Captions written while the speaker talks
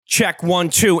Check 1,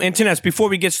 2. Internets, before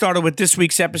we get started with this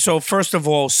week's episode, first of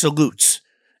all, salutes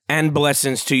and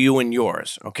blessings to you and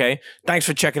yours, okay? Thanks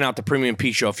for checking out the Premium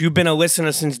Pete Show. If you've been a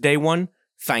listener since day one,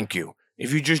 thank you.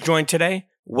 If you just joined today,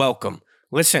 welcome.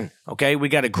 Listen, okay, we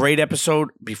got a great episode.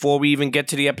 Before we even get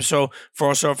to the episode,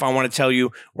 first off, I want to tell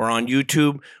you, we're on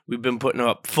YouTube. We've been putting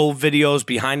up full videos,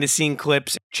 behind-the-scene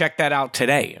clips. Check that out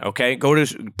today, okay? Go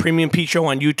to Premium Pete Show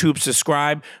on YouTube,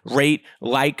 subscribe, rate,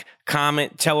 like,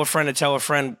 comment, tell a friend to tell a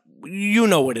friend. You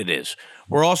know what it is.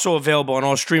 We're also available on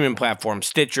all streaming platforms,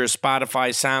 Stitcher, Spotify,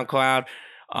 SoundCloud,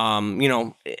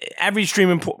 every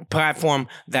streaming platform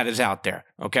that is out there,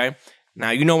 okay? Now,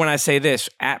 you know when I say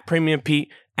this, at Premium Pete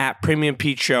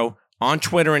Show on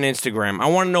Twitter and Instagram. I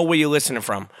want to know where you're listening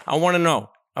from. I want to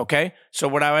know, okay? So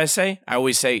what do I say? I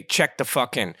always say, check the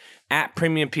fuck in. At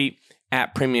Premium Pete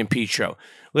Show.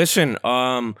 Listen,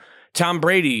 Tom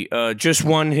Brady just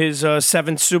won his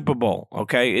 7th Super Bowl,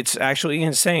 okay? It's actually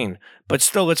insane. But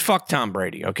still, it's fuck Tom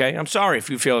Brady, okay? I'm sorry if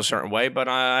you feel a certain way, but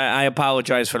I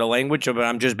apologize for the language, but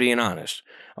I'm just being honest,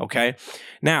 okay?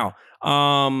 Now,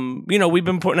 we've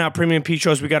been putting out Premium Pete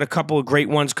Shows. We got a couple of great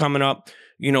ones coming up.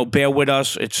 Bear with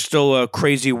us. It's still a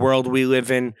crazy world we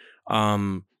live in.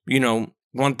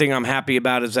 One thing I'm happy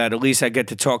about is that at least I get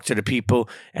to talk to the people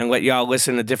and let y'all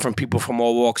listen to different people from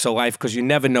all walks of life, because you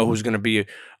never know who's going to be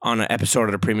on an episode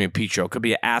of the Premium Pete Show. It could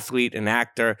be an athlete, an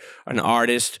actor, an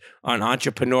artist, an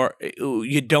entrepreneur.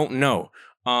 You don't know.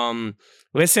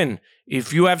 Listen,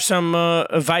 if you have some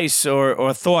advice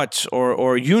or thoughts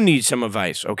or you need some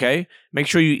advice, okay, make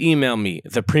sure you email me,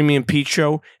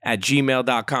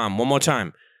 thepremiumpeteshow@gmail.com. One more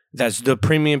time. That's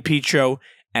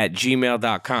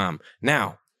thepremiumpeteshow@gmail.com.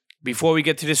 Now, before we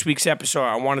get to this week's episode,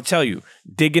 I want to tell you,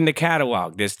 dig in the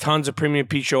catalog. There's tons of Premium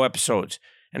Pete Show episodes.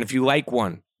 And if you like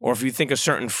one, or if you think a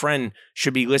certain friend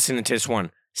should be listening to this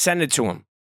one, send it to them.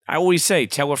 I always say,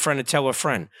 tell a friend to tell a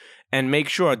friend. And make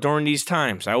sure during these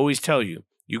times, I always tell you,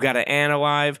 you got an aunt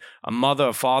alive, a mother,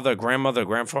 a father, a grandmother, a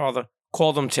grandfather,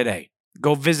 call them today.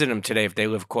 Go visit them today if they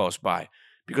live close by.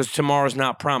 Because tomorrow's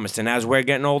not promised. And as we're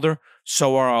getting older,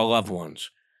 so are our loved ones.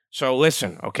 So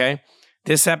listen, okay?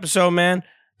 This episode, man,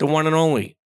 the one and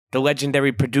only, the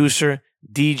legendary producer,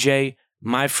 DJ,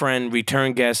 my friend,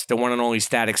 return guest, the one and only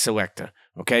Statik Selektah.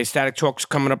 Okay, Statik Talk's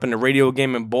coming up in the radio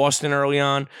game in Boston early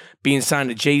on, being signed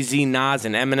to Jay-Z, Nas,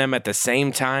 and Eminem at the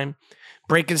same time,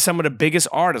 breaking some of the biggest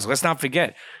artists. Let's not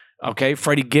forget, okay,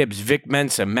 Freddie Gibbs, Vic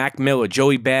Mensa, Mac Miller,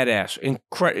 Joey Badass,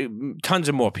 tons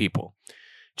of more people.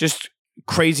 Just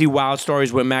crazy, wild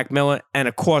stories with Mac Miller, and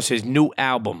of course his new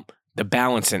album, The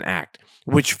Balancing Act,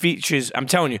 which features, I'm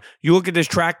telling you, you look at this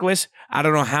track list, I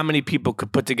don't know how many people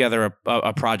could put together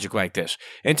a project like this.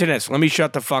 Internets, let me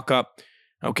shut the fuck up,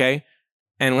 okay?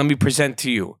 And let me present to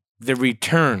you the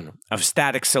return of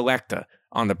Statik Selektah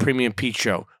on the Premium Pete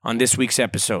Show on this week's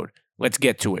episode. Let's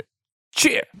get to it.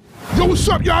 Cheer! Yo, what's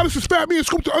up, y'all? This is Fat Man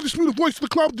Scoop, the undisputed voice of the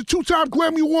club, the 2-time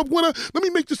Grammy Award winner. Let me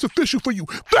make this official for you.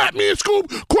 Fat Man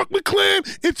Scoop, Crooklyn Clan,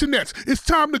 Internets. It's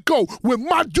time to go with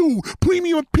my dude,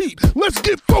 Premium Pete. Let's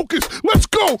get focused. Let's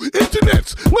go,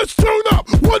 Internets. Let's turn up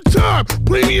one time,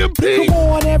 Premium Pete. Come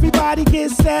on, everybody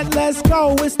get set. Let's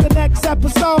go. It's the next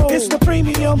episode. It's the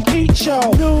Premium Pete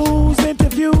Show. News,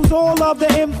 interviews, all of the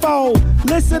info.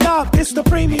 Listen up, it's the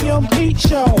Premium Pete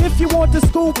Show. If you want the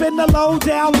scoop in the low,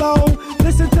 down low,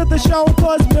 listen to the show,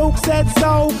 cause Milk said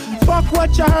so. Fuck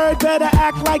what you heard, better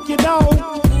act like you know.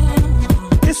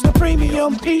 It's the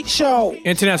Premium Pete Show.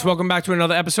 Internets, welcome back to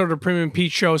another episode of the Premium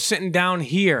Pete Show. Sitting down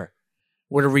here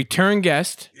with a return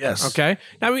guest. Yes. Okay.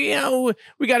 Now, we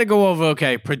got to go over,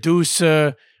 okay,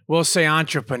 producer, we'll say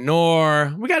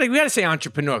entrepreneur. We got to say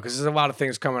entrepreneur because there's a lot of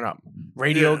things coming up.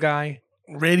 Radio guy.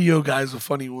 Radio guy's a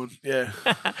funny one. Yeah.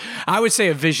 I would say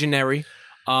a visionary.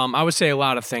 I would say a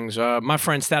lot of things. My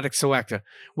friend Statik Selektah,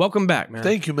 welcome back, man.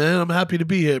 Thank you, man. I'm happy to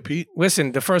be here, Pete.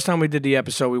 Listen, the first time we did the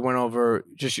episode, we went over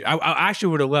I actually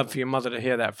would have loved for your mother to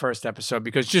hear that first episode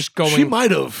because just going. She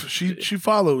might have. She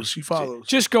follows. She follows.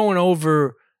 Just going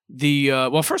over the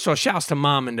well, first of all, shouts to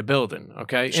mom in the building.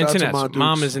 Okay, Shout Internet,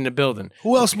 mom is in the building.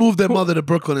 Who else moved their mother to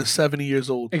Brooklyn at 70 years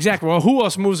old? Exactly. Well, who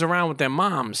else moves around with their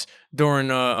moms during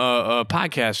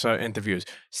podcast interviews?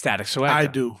 Statik Selektah. I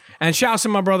do. And shouts to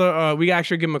my brother. We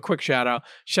actually give him a quick shout out.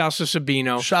 Shouts to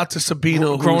Sabino. Shout to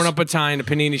Sabino. Growing up Italian, the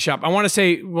panini shop. I want to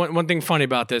say one thing funny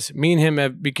about this. Me and him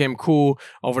have become cool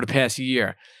over the past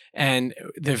year. And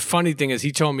the funny thing is,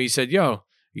 he told me, he said, yo,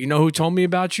 you know who told me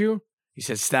about you? He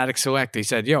said, Statik Selektah. He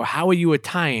said, yo, how are you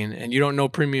Italian and you don't know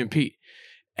Premium Pete?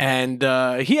 And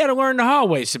he had to learn the hard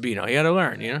way, Sabino. He had to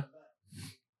learn, you know?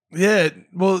 Yeah.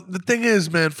 Well, the thing is,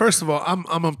 man, first of all,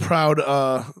 I'm a proud,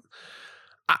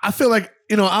 I feel like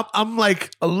I'm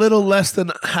like a little less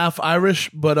than half Irish,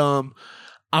 but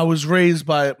I was raised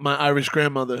by my Irish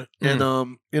grandmother,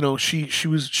 and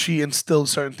she instilled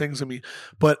certain things in me.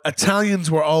 But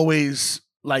Italians were always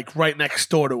like right next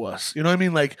door to us. You know what I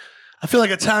mean? Like I feel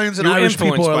like Italians and Irish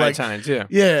people are like Italians, yeah.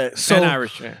 Yeah. So and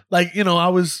Irish, yeah. like I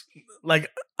was like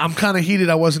I'm kind of heated.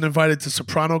 I wasn't invited to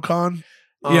Soprano Con.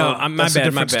 My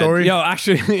bad. Story.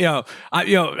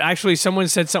 Actually, someone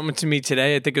said something to me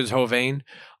today. I think it was Hovain.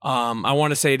 I want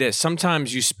to say this.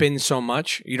 Sometimes you spin so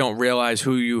much, you don't realize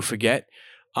who you forget.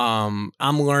 I'm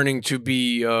learning to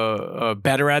be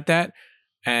better at that.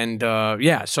 And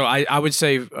so I would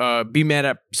say be mad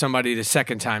at somebody the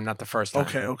second time, not the first time.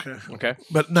 Okay.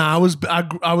 But I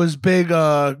was big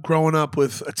growing up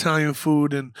with Italian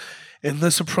food and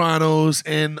The Sopranos,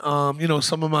 and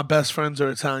some of my best friends are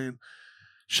Italian.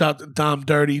 Shout out to Dom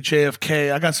Dirty,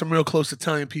 JFK. I got some real close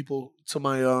Italian people to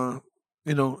my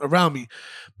around me.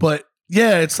 But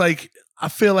yeah, it's like I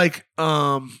feel like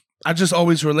I just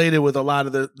always related with a lot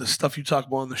of the stuff you talk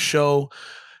about on the show.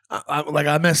 I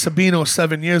met Sabino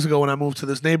 7 years ago when I moved to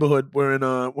this neighborhood. We're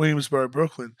in Williamsburg,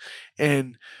 Brooklyn,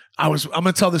 and I'm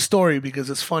gonna tell the story because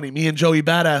it's funny. Me and Joey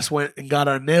Badass went and got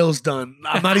our nails done.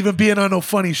 I'm not even being on no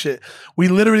funny shit. We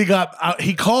literally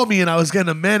he called me and I was getting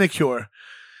a manicure.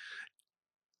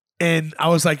 And I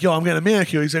was like, yo, I'm getting a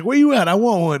manicure. He's like, where you at? I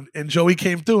want one. And Joey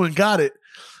came through and got it.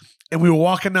 And we were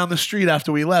walking down the street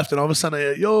after we left. And all of a sudden, I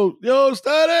heard, yo,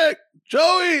 Statik,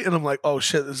 Joey. And I'm like, oh,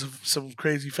 shit, there's some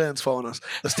crazy fans following us.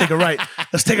 Let's take a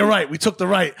right. We took the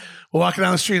right. We're walking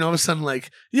down the street. And all of a sudden, like,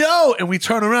 yo. And we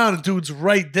turn around and dude's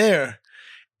right there.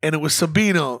 And it was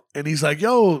Sabino. And he's like,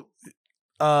 yo,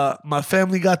 my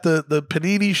family got the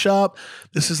panini shop.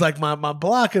 This is like my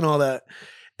block and all that.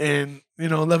 And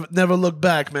never look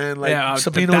back, man. Like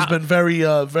Sabino's been very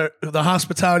the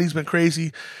hospitality's been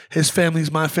crazy. His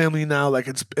family's my family now. Like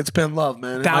it's been love,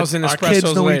 man. 1,000 our espressos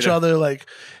kids know later. Each other. Like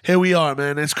here we are,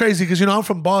 man. And it's crazy because I'm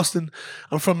from Boston.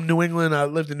 I'm from New England. I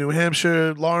lived in New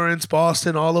Hampshire, Lawrence,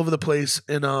 Boston, all over the place.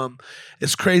 And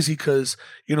it's crazy because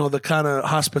the kind of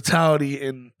hospitality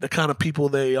and the kind of people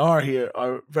they are here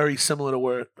are very similar to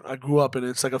where I grew up, and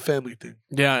it's like a family thing.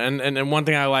 Yeah, and one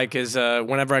thing I like is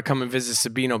whenever I come and visit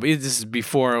Sabino, but this is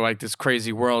before like this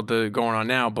crazy world going on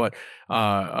now, but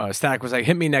Statik was like,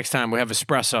 hit me next time, we have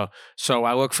espresso. So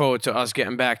I look forward to us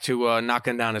getting back to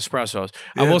knocking down espressos.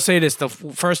 Yeah. I will say this, the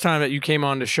first time that you came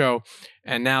on the show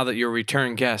and now that you're a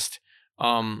return guest,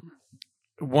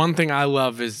 one thing I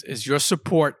love is your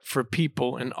support for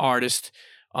people and artists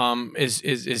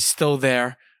is still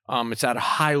there. It's at a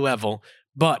high level,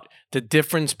 but the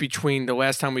difference between the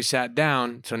last time we sat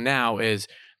down to now is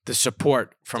the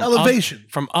support from elevation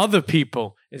from other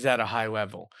people is at a high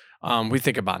level. We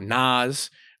think about Nas.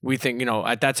 We think,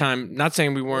 at that time, not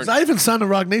saying we weren't. Was I even signed to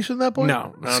Rock Nation at that point?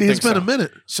 No. See, it's been a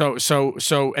minute. So,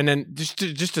 and then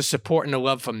just the support and the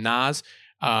love from Nas,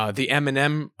 the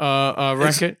Eminem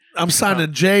record. I'm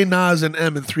signing J, Nas, and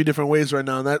M in 3 different ways right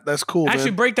now. And that's cool.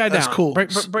 Actually, man. break that down. That's cool. Break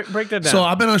that down. So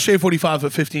I've been on Shade 45 for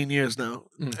 15 years now.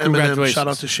 Congratulations. Shout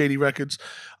out to Shady Records.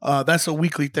 That's a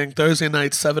weekly thing. Thursday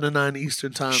night, 7 to 9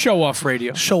 Eastern time. Show off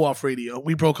radio.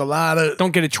 We broke a lot of.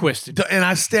 Don't get it twisted. And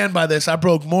I stand by this. I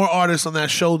broke more artists on that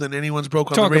show than anyone's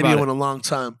broke on the radio in a long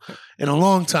time.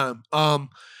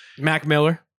 Mac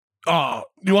Miller. Oh,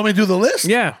 you want me to do the list?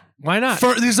 Yeah. Why not?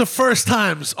 These are first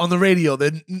times on the radio.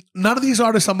 None of these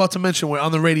artists I'm about to mention were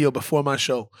on the radio before my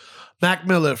show. Mac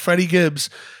Miller, Freddie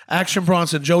Gibbs, Action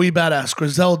Bronson, Joey Badass,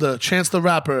 Griselda, Chance the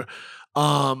Rapper,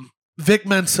 Vic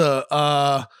Mensa.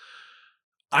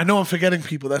 I know I'm forgetting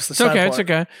people. That's the sad part. It's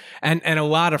okay. And a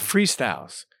lot of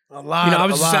freestyles. A lot. I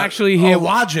was just actually here.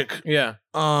 Logic. Yeah.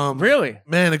 Really?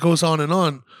 Man, it goes on and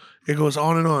on. It goes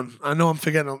on and on. I know I'm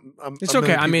forgetting. It's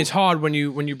okay. I mean, it's hard when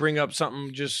you bring up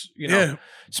something just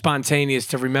spontaneous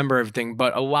to remember everything.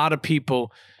 But a lot of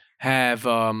people have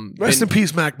rest in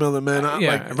peace, Mac Miller, man.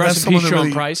 Rest in peace,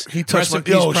 Sean Price. He touched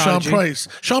my Sean Price.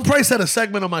 Sean Price had a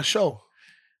segment on my show.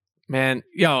 Man,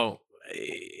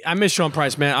 I miss Sean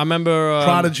Price, man. I remember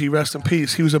Prodigy. Rest in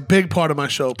peace. He was a big part of my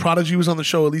show. Prodigy was on the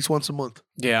show at least once a month.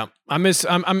 Yeah, I'm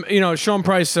Sean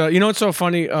Price. It's so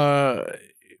funny.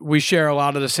 We share a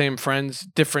lot of the same friends,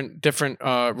 different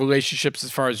relationships as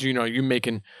far as, you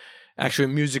making actually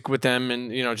music with them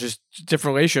and, just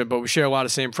different relationship, but we share a lot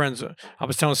of same friends. I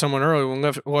was telling someone earlier when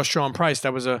we lost Sean Price,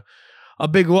 that was a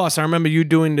big loss. I remember you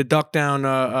doing the Duck Down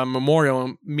memorial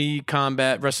and me,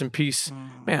 Combat, rest in peace.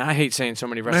 Man, I hate saying so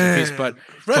many rest in peace, but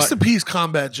rest in peace,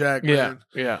 Combat Jack, man.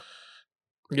 Yeah.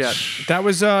 That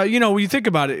was, when you think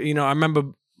about it, I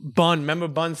remember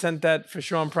Bun sent that for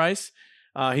Sean Price.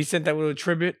 He sent that little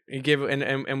tribute. He gave it,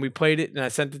 and we played it, and I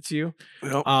sent it to you.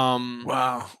 Yep.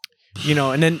 Wow. You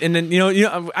know, and then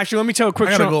actually, let me tell a quick.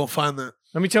 I gotta go and find that.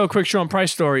 Let me tell a quick Sean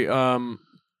Price story.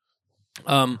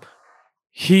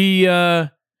 He,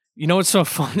 you know, it's so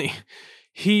funny.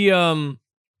 He really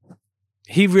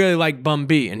liked Bun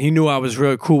B, and he knew I was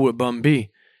really cool with Bun B.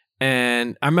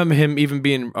 And I remember him even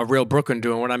being a real Brooklyn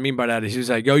dude. And what I mean by that is he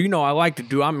was like, yo, you know, I like the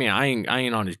dude. I mean, I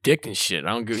ain't on his dick and shit. I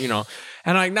don't give, you know.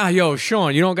 And I'm like, nah, yo,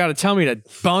 Sean, you don't got to tell me that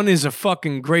Bun is a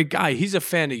fucking great guy. He's a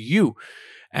fan of you.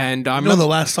 And I remember the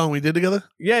last song we did together?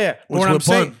 Yeah. But what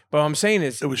I'm saying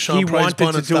is, it was Sean he Price, wanted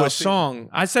Bun, to and do a Statik. song.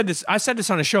 I said this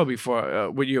on a show before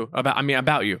with you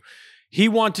about you. He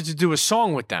wanted to do a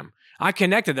song with them. I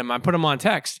connected them. I put them on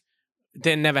text. It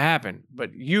didn't never happen.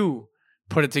 But you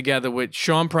put it together with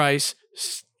Sean Price,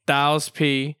 Styles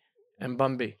P, and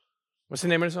Bun B. What's the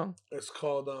name of the song? It's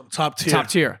called Top Tier. Top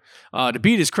Tier. The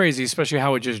beat is crazy, especially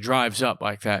how it just drives up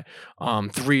like that.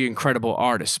 Three incredible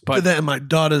artists. I did that in my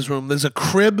daughter's room. There's a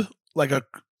crib, like a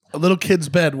little kid's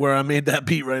bed where I made that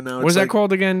beat right now. What's that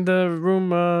called again? The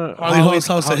room? Harley Hall's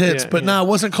House of Hits. Yeah, but it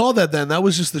wasn't called that then. That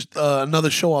was just another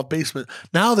show-off basement.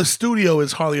 Now the studio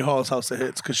is Harley Hall's House of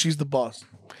Hits because she's the boss.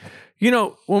 You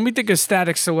know, when we think of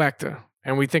Statik Selektah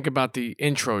and we think about the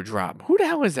intro drop, who the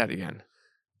hell is that again?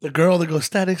 The girl that goes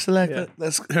Statik Selektah.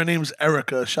 Yeah. Her name's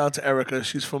Erica. Shout out to Erica.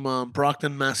 She's from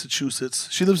Brockton, Massachusetts.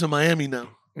 She lives in Miami now.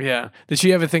 Yeah. Did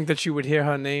she ever think that you would hear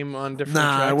her name on different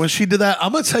tracks? Nah, when she did that,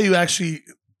 I'm going to tell you actually,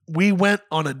 we went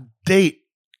on a date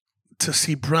to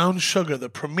see Brown Sugar, the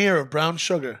premiere of Brown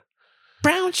Sugar.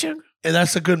 Brown Sugar. And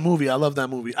that's a good movie. I love that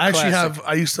movie. I actually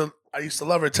Classic. I used to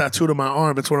love her tattooed on my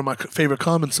arm. It's one of my favorite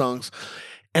Common songs.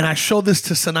 And I showed this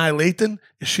to Sanaa Lathan,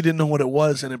 and she didn't know what it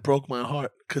was, and it broke my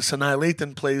heart because Sanaa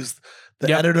Lathan plays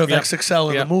the editor of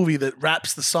XXL in the movie that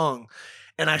raps the song.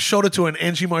 And I showed it to her, and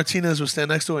Angie Martinez was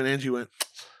standing next to her, and Angie went,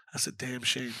 "That's a damn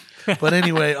shame." But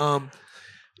anyway,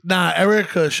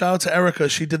 Erica, shout out to Erica.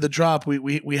 She did the drop.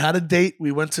 We had a date.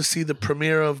 We went to see the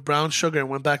premiere of Brown Sugar and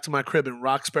went back to my crib in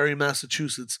Roxbury,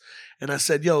 Massachusetts. And I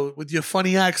said, "Yo, with your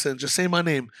funny accent, just say my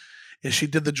name." And she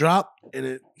did the drop,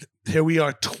 and here we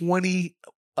are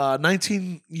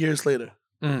 19 years later.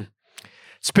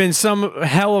 It's been some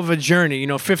hell of a journey. You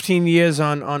know, 15 years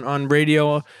on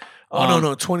radio.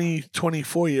 No,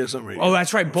 24 years on radio. Oh,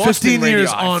 that's right. Boston 15 radio.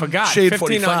 years I on forgot. Shade 15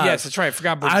 45. on, yes, that's right. I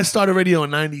forgot. I started radio in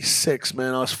 96,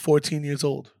 man. I was 14 years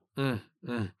old. You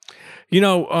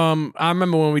know, I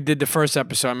remember when we did the first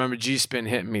episode, I remember G-Spin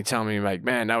hitting me, telling me, like,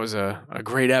 man, that was a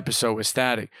great episode with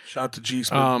Statik. Shout out to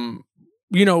G-Spin.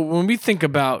 You know, when we think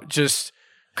about just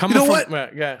coming you know from...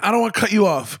 what? Yeah. I don't want to cut you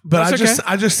off, but That's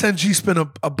I just sent G-Spin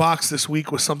a box this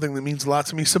week with something that means a lot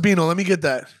to me. Sabino, let me get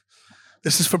that.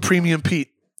 This is for Premium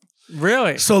Pete.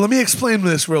 Really? So let me explain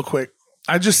this real quick.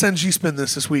 I just sent G-Spin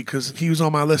this week because he was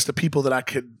on my list of people that I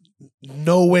could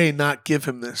no way not give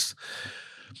him this.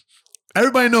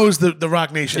 Everybody knows the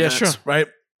Rock Nation hats, sure. right?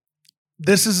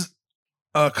 This is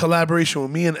a collaboration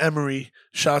with me and Emery.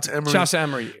 Shout out to Emery. Shout out to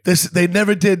Emery. They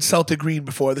never did Celtic Green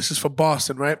before. This is for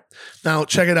Boston, right? Now,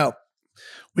 check it out.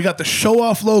 We got the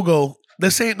show-off logo.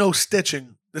 This ain't no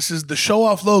stitching. This is the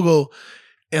show-off logo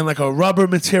and like a rubber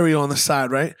material on the side,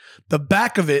 right? The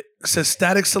back of it says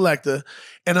Statik Selektah,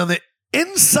 and on the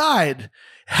inside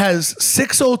has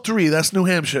 603, that's New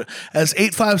Hampshire, as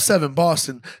 857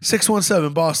 Boston,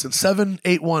 617 Boston,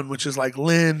 781, which is like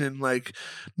Lynn and like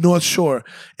North Shore.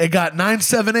 It got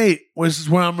 978, which is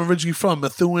where I'm originally from,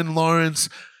 Methuen, Lawrence,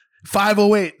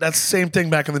 508, that's the same thing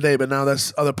back in the day, but now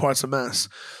that's other parts of Mass.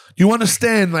 You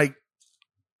understand like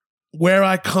where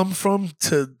I come from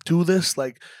to do this?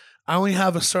 Like I only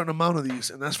have a certain amount of these,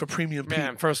 and that's for Premium Pete.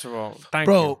 Man, first of all, thank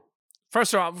you.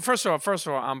 First of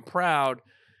all, I'm proud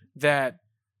that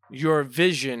your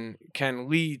vision can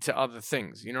lead to other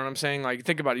things. You know what I'm saying? Like,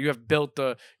 think about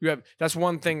it. That's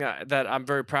one thing that I'm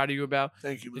very proud of you about.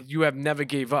 Thank you, man. You have never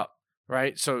gave up,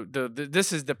 right? So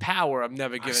this is the power of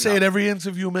never giving up. I say it every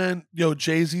interview, man. Yo,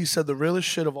 Jay-Z said the realest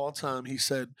shit of all time. He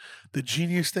said, the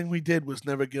genius thing we did was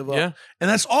never give up. Yeah. And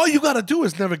that's all you got to do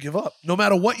is never give up. No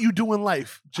matter what you do in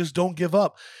life, just don't give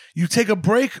up. You take a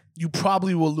break, you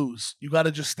probably will lose. You got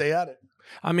to just stay at it.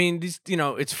 I mean,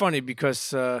 it's funny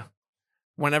because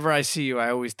whenever I see you, I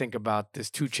always think about this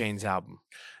 2 Chainz album.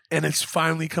 And it's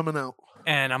finally coming out.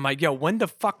 And I'm like, yo, when the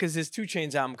fuck is this 2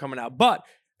 Chainz album coming out?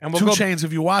 And 2 Chainz,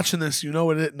 if you're watching this, you know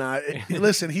what it is.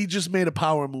 Listen, he just made a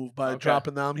power move by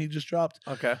dropping the album he just dropped.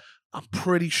 Okay. I'm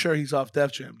pretty sure he's off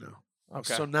Def Jam now.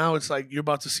 Okay. So now it's like you're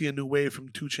about to see a new wave from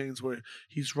 2 Chainz where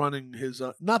he's running his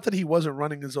not that he wasn't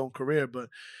running his own career, but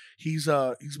he's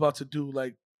about to do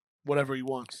like whatever he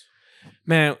wants.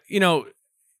 Man,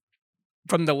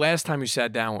 from the last time you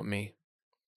sat down with me,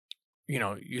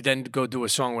 you then go do a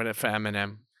song with it for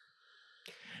Eminem.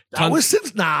 That was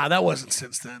since that wasn't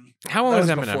since then. How long That was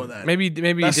was Eminem? before that. Maybe That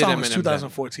you did song Eminem. was then.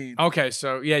 2014. Okay,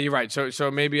 so yeah, you're right. So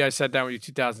maybe I sat down with you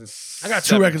 2000. I got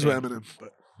 2 records with Eminem.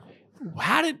 But.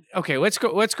 How did? Okay, let's go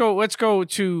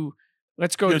to.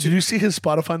 Did you see his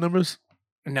Spotify numbers?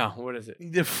 No, what is it? He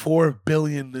did 4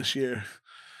 billion this year.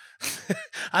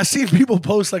 I seen people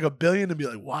post like 1 billion and be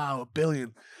like, "Wow, 1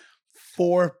 billion,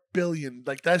 4 billion."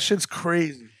 Like that shit's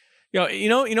crazy. Yo, you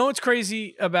know what's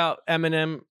crazy about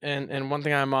Eminem, and one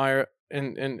thing I admire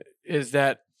and is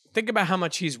that think about how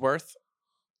much he's worth,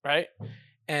 right?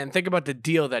 And think about the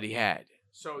deal that he had.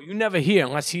 So you never hear,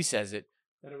 unless he says it,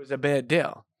 that it was a bad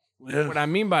deal. Yeah. What I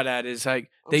mean by that is like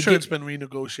I'm sure it's been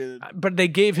renegotiated. but they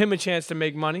gave him a chance to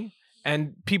make money,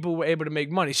 and people were able to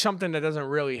make money. Something that doesn't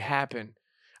really happen.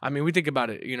 I mean, we think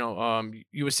about it. You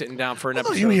were sitting down for an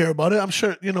episode. You hear about it. I'm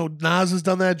sure. Nas has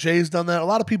done that. Jay's done that. A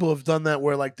lot of people have done that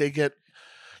where like they get.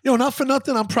 Not for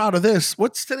nothing. I'm proud of this.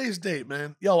 What's today's date,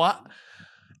 man?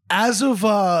 As of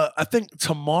I think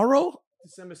tomorrow,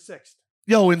 December 6th.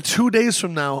 in 2 days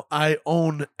from now, I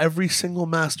own every single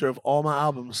master of all my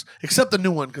albums, except the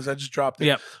new one because I just dropped it.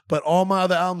 Yep. But all my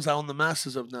other albums, I own the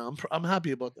masters of now. I'm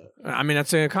happy about that. I mean,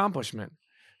 that's an accomplishment.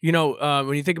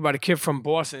 When you think about a kid from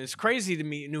Boston, it's crazy to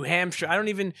me. New Hampshire, I don't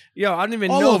even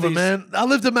all know over, these. Man. I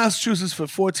lived in Massachusetts for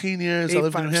 14 years. I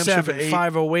lived in New Hampshire for 8.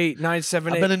 508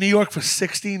 978. I've been in New York for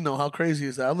 16. Though, how crazy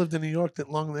is that? I lived in New York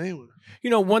longer than anyone.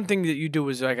 One thing that you do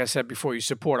is, like I said before, you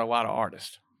support a lot of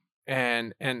artists,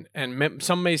 and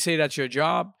some may say that's your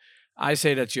job. I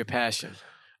say that's your passion.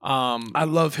 I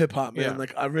love hip hop, man. Yeah.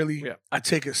 Like I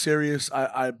take it serious.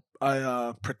 I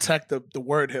protect the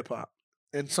word hip hop.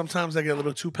 And sometimes I get a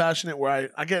little too passionate where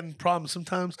I get in problems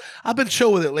sometimes. I've been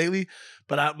chill with it lately,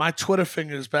 but my Twitter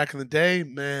fingers back in the day,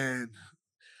 man,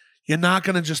 you're not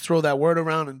going to just throw that word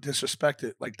around and disrespect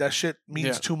it. Like that shit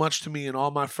means too much to me and all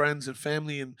my friends and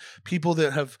family and people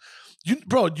that have...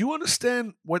 Bro, do you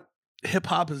understand what hip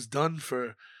hop has done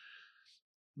for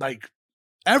like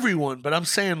everyone? But I'm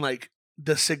saying like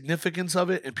the significance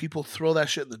of it and people throw that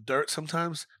shit in the dirt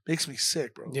sometimes makes me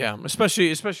sick, bro. Yeah,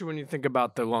 especially when you think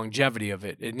about the longevity of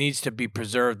it. It needs to be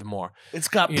preserved more. It's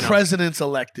got presidents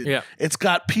elected. Yeah. It's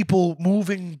got people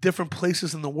moving different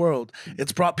places in the world.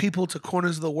 It's brought people to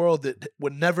corners of the world that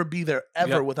would never be there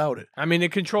ever without it. I mean,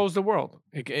 it controls the world.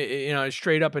 It's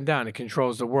straight up and down. It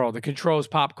controls the world. It controls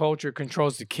pop culture. It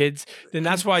controls the kids. Then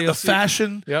that's why you'll see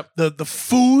fashion. Yep. The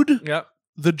food. Yep.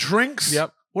 The drinks.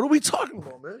 Yep. What are we talking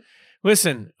about, man?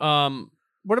 Listen,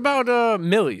 what about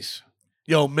Millie's?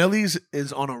 Yo, Millie's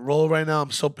is on a roll right now.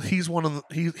 He's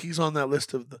he's on that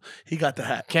list of he got the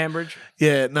hat. Cambridge?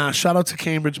 Yeah, shout out to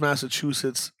Cambridge,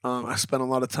 Massachusetts. I spent a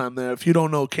lot of time there. If you don't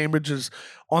know, Cambridge is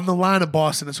on the line of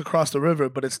Boston. It's across the river,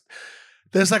 but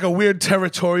there's like a weird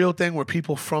territorial thing where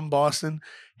people from Boston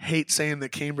hate saying that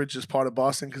Cambridge is part of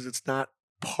Boston because it's not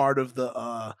part of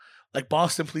the like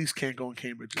Boston police can't go in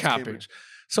Cambridge. It's Copy. Cambridge.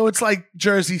 So it's like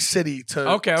Jersey City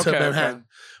to Manhattan.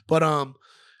 But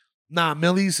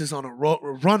Millie's is on a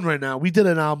run right now. We did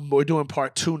an album, but we're doing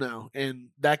part 2 now. And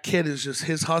that kid is just,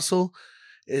 his hustle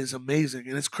is amazing.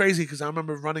 And it's crazy because I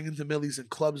remember running into Millie's in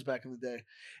clubs back in the day.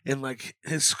 And like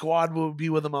his squad would be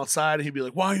with him outside. And he'd be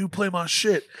like, "Why you play my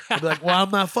shit?" I'd be like, "Well,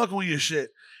 I'm not fucking with your shit."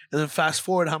 And then fast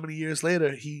forward how many years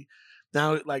later,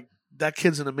 that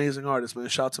kid's an amazing artist, man.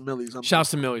 Shout out to Millie's.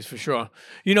 Shouts to Millie's for sure.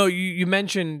 You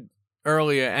mentioned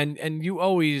earlier, and you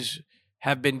always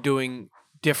have been doing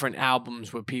different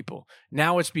albums with people.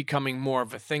 Now it's becoming more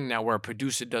of a thing now where a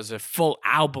producer does a full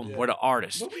album with an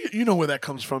artist. You know where that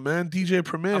comes from, man. DJ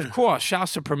Premier. Of course,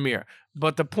 shouts to Premier.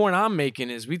 But the point I'm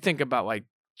making is we think about like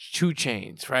 2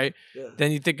 Chainz, right? Yeah.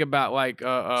 Then you think about like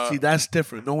see, that's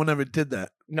different. No one ever did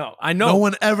that. No, I know. No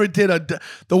one ever did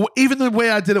even the way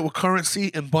I did it with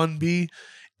Currency and Bun B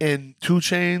and 2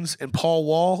 Chainz and Paul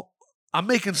Wall. I'm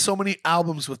making so many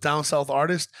albums with down south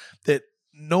artists that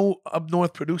no up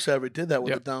north producer ever did that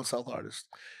with a down south artist.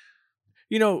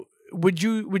 Would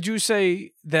you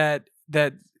say that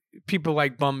people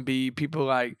like Bun B, people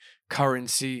like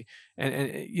Currency,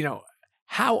 and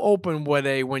how open were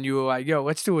they when you were like, "Yo,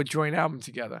 let's do a joint album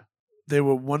together"? They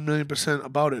were 1,000,000%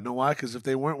 about it. Know why? Because if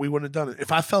they weren't, we wouldn't have done it.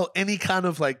 If I felt any kind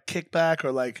of like kickback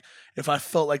or like if I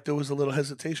felt like there was a little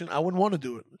hesitation, I wouldn't want to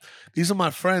do it. These are my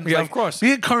friends. Yeah, like, of course.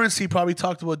 Me and Currency probably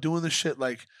talked about doing this shit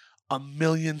like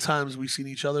 1,000,000 times we've seen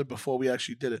each other before we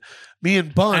actually did it. Me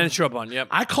and Bun. And it's your Bun, yep.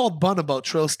 I called Bun about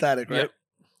Trill Static, right? Yep.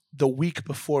 The week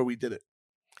before we did it.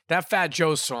 That Fat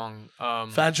Joe song.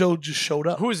 Fat Joe just showed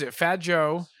up. Who is it? Fat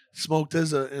Joe. Smoke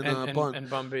Dizza and Bun. And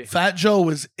Bun B. Fat Joe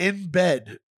was in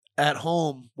bed at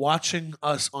home watching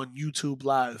us on YouTube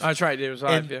Live. That's right. It was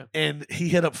live, yeah. And he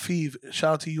hit up Feeve.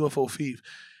 Shout out to UFO Feeve.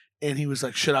 And he was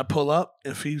like, should I pull up?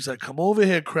 And he was like, come over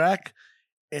here, crack.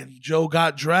 And Joe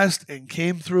got dressed and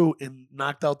came through and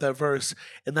knocked out that verse.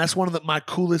 And that's one of my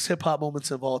coolest hip-hop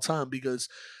moments of all time because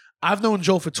I've known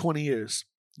Joe for 20 years.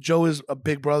 Joe is a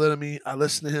big brother to me. I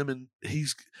listen to him, and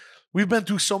we've been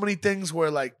through so many things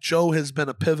where like Joe has been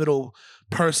a pivotal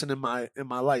person in my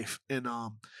life. And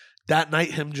that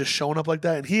night, him just showing up like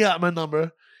that, and he got my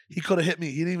number. He could have hit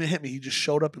me. He didn't even hit me. He just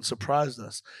showed up and surprised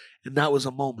us. And that was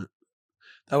a moment.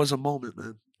 That was a moment,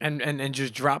 man. And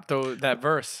just dropped that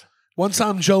verse. One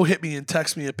time Joe hit me and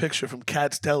texted me a picture from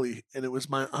Cat's Deli, and it was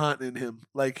my aunt and him.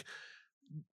 Like,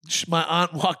 my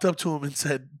aunt walked up to him and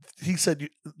they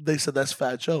said, that's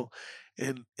Fat Joe.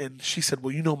 And she said,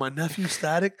 well, you know my nephew,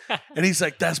 Statik? And he's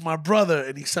like, that's my brother.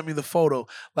 And he sent me the photo.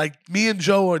 Like, me and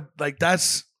Joe are, like,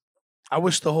 I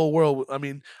wish the whole world, I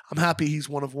mean, I'm happy he's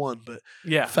one of one, but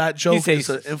yeah, Fat Joe is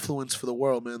an influence for the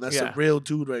world, man. That's a real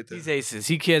dude right there. He's aces.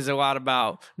 He cares a lot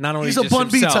about not only he's a Bun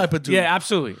B type of dude. Yeah,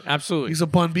 absolutely. He's a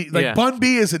Bun B. Like, Bun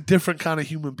B is a different kind of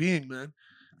human being, man.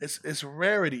 It's a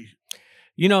rarity.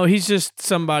 You know, he's just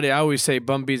somebody, I always say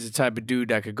Bun B's the type of dude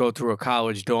that could go through a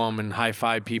college dorm and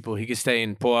high-five people. He could stay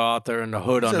in Port Arthur in the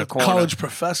hood on the corner. College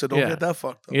professor. Don't get that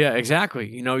fucked up. Yeah, exactly.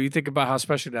 You know, you think about how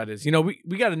special that is. You know,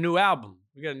 we got a new album.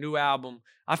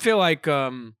 I feel like, you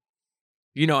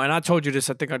know, and I told you this,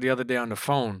 I think, the other day on the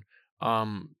phone,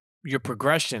 your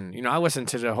progression, you know, I listened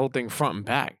to the whole thing front and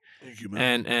back. Thank you,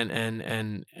 man.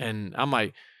 And I'm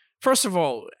like, first of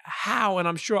all, how, and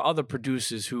I'm sure other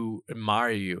producers who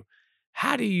admire you,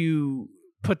 how do you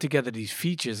put together these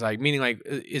features? Like, meaning, like,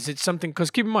 is it something, because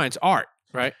keep in mind, it's art,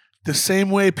 right? The same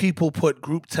way people put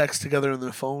group text together on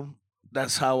their phone,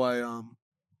 that's how I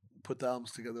put the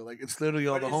albums together. Like, it's literally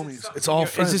all the homies. It's all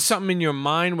friends. Is it something in your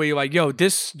mind where you're like, yo,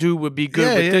 this dude would be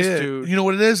good with this dude? You know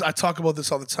what it is? I talk about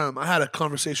this all the time. I had a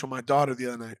conversation with my daughter the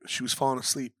other night. She was falling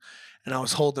asleep, and I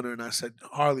was holding her, and I said,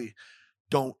 Harley,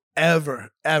 don't ever,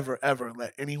 ever, ever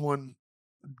let anyone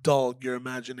dull your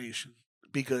imagination,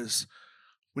 because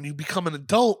when you become an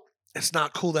adult, it's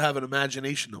not cool to have an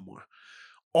imagination no more.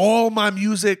 All my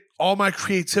music, all my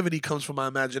creativity comes from my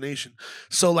imagination.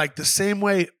 So, like, the same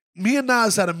way, me and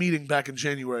Nas had a meeting back in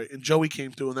January, and Joey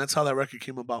came through, and that's how that record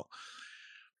came about.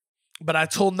 But I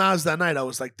told Nas that night, I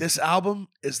was like, this album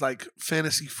is like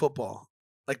fantasy football.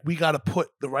 Like, we got to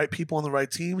put the right people on the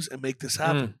right teams and make this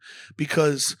happen.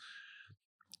 Because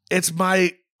it's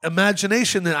my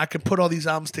imagination that I can put all these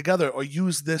albums together, or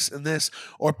use this and this,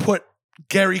 or put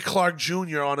Gary Clark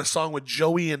Jr. on a song with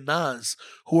Joey and Nas,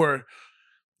 who are,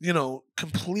 you know,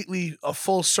 completely a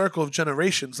full circle of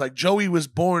generations. Like, Joey was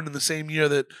born in the same year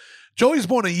that Joey's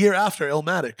born a year after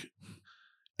Illmatic,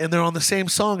 and they're on the same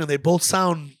song, and they both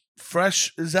sound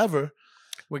fresh as ever.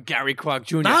 With Gary Clark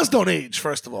Jr. Nas don't age,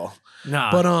 first of all.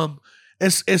 Nah. But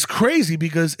it's crazy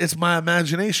because it's my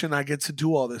imagination. I get to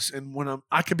do all this, and when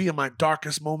I could be in my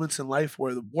darkest moments in life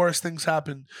where the worst things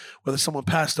happen, whether someone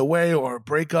passed away or a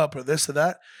breakup or this or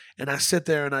that, and I sit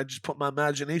there and I just put my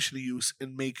imagination to use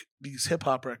and make these hip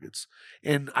hop records.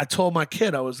 And I told my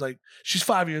kid, I was like, she's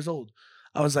 5 years old.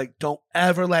 I was like, don't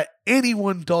ever let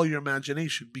anyone dull your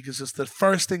imagination, because it's the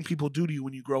first thing people do to you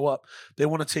when you grow up. They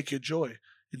want to take your joy,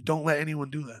 and don't let anyone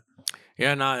do that.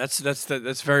 Yeah, no,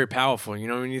 that's very powerful. You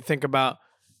know, when you think about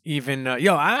even,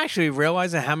 I actually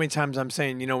realize how many times I'm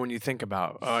saying, you know, when you think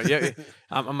about,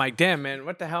 I'm like, damn, man,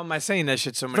 what the hell am I saying that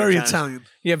shit so many times? Very Italian.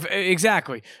 Yeah,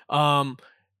 exactly.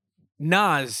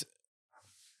 Nas,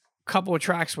 couple of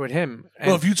tracks with him.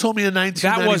 Well, if you told me in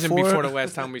 1994. That wasn't before the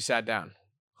last time we sat down.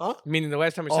 Huh? Meaning the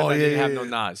last time we sat down, didn't have no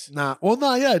Nas. Nah. Well,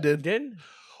 nah, yeah, I did. Did?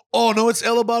 Oh, no, what's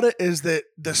ill about it is that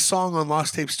the song on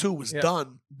Lost Tapes 2 was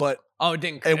done, but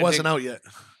it wasn't out yet.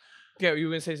 Yeah, you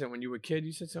were going to say something. When you were a kid,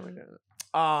 you said something like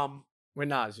that? With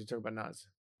Nas, you talk about Nas.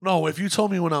 No, if you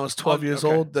told me when I was 12 years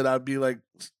old that I'd be like,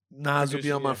 Nas would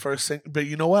be on my first single. But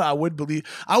you know what? I would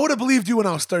have believed you when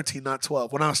I was 13, not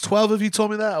 12. When I was 12, if you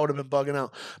told me that, I would have been bugging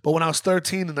out. But when I was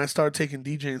 13 and I started taking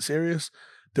DJing serious,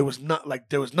 there was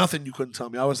nothing you couldn't tell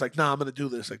me. I was like, nah, I'm gonna do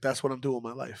this. Like, that's what I'm doing with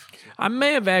my life. I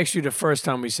may have asked you the first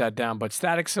time we sat down, but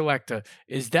Statik Selektah,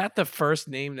 is that the first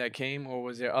name that came, or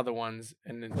was there other ones?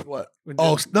 And then what?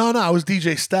 No, I was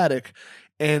DJ Statik,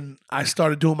 and I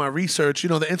started doing my research. You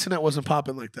know, the internet wasn't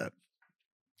popping like that.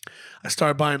 I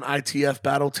started buying ITF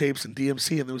battle tapes and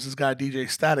DMC, and there was this guy, DJ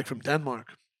Statik from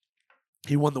Denmark.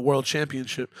 He won the world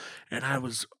championship, and I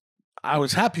was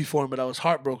happy for him, but I was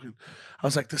heartbroken. I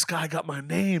was like, this guy got my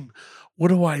name. What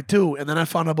do I do? And then I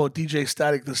found out about DJ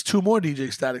Statik. There's two more DJ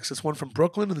Statiks. There's one from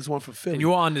Brooklyn and there's one from Philly. And you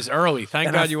were on this early.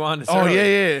 Thank God you were on this early. Oh,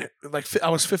 yeah. Like, I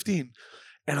was 15.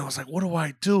 And I was like, what do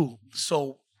I do?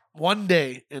 So one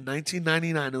day in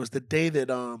 1999, it was the day that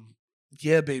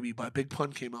Yeah Baby by Big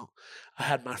Pun came out. I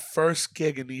had my first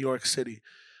gig in New York City.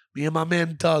 Me and my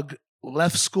man Doug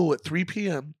left school at 3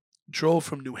 p.m., drove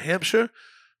from New Hampshire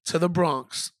to the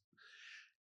Bronx,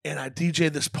 and I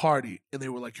DJ'd this party, and they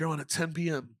were like, you're on at 10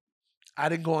 p.m. I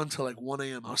didn't go on until like 1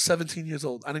 a.m. I was 17 years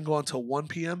old. I didn't go on until 1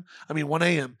 a.m.,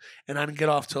 and I didn't get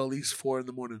off till at least 4 in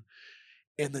the morning.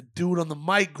 And the dude on the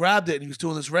mic grabbed it, and he was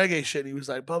doing this reggae shit, and he was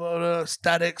like, blah, blah, blah,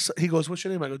 Statik. He goes, what's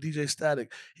your name? I go, DJ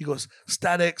Statik. He goes,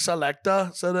 Statik,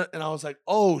 Selektah. And I was like,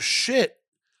 oh, shit.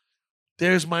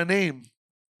 There's my name.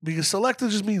 Because Selektah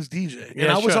just means DJ.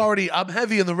 And I was I'm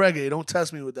heavy in the reggae. Don't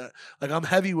test me with that. Like, I'm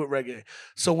heavy with reggae.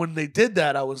 So when they did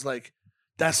that, I was like,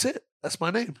 that's it. That's my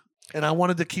name. And I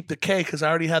wanted to keep the K because I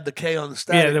already had the K on the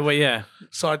Statik. Yeah.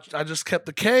 So I just kept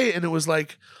the K, and it was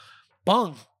like,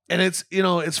 bong. And it's,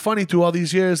 it's funny, through all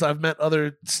these years, I've met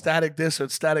other Statik this or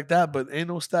Statik that, but ain't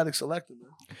no Statik Selektah,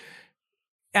 man.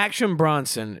 Action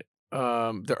Bronson,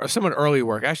 there are some of the early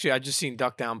work. Actually, I just seen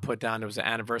Duck Down, Put Down. It was the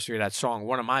anniversary of that song.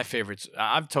 One of my favorites.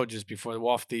 I've told you this before.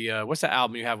 Off the what's that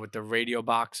album you have with the radio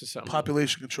box or something?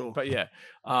 Population Control. But yeah,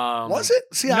 was it?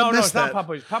 See, no, I missed it's not that.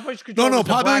 Population. Population Control. No,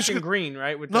 Population and Green,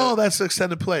 right? That's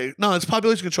extended play. No, it's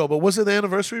Population Control. But was it the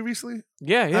anniversary recently?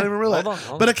 Yeah. I didn't even realize. Hold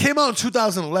on. But it came out in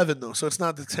 2011 though, so it's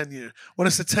not the 10-year. When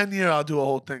it's the 10-year, I'll do a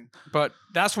whole thing. But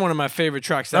that's one of my favorite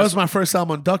tracks. That was my first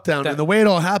album on Duck Down, and the way it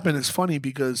all happened is funny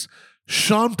because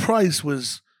Sean Price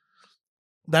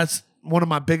that's one of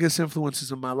my biggest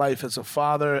influences in my life as a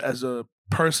father, as a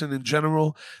person in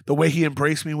general. The way he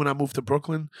embraced me when I moved to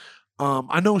Brooklyn.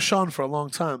 I know Sean for a long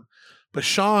time, but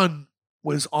Sean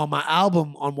was on my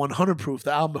album on 100 Proof,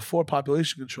 the album before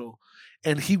Population Control,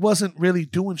 and he wasn't really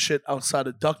doing shit outside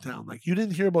of Duck Down. Like, you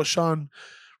didn't hear about Sean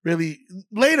really.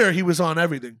 Later, he was on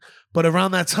everything, but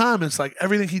around that time, it's like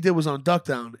everything he did was on Duck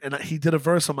Down, and he did a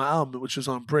verse on my album, which was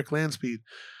on Brick Land Speed.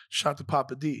 Shout to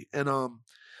Papa D. And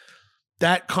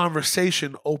that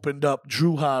conversation opened up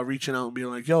Drew Ha reaching out and being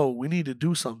like, yo, we need to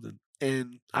do something.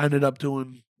 And I ended up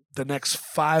doing the next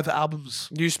 5 albums.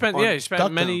 You spent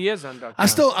many years on Duck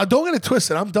Down. I don't get it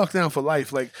twisted. I'm Duck Down for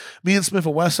life. Like, me and Smith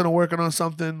and Wesson are working on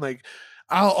something. Like,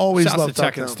 I'll always love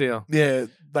Duck Down. Steel. Yeah,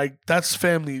 like, that's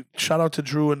family. Shout out to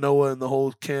Drew and Noah and the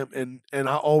whole camp. And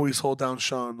I always hold down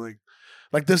Sean.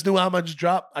 Like this new album I just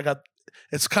dropped,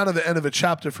 it's kind of the end of a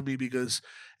chapter for me because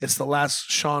it's the last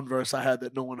Sean verse I had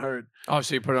that no one heard. Oh,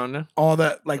 so you put it on there? All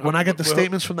that, like, when I get the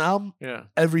statements from the album, yeah,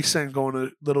 every cent going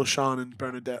to Little Sean and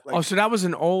Bernadette. Like, so that was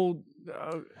an old.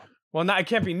 Well, it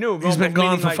can't be new. He's been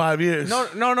gone for 5 years. No,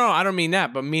 I don't mean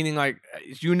that, but meaning like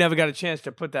you never got a chance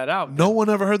to put that out. No one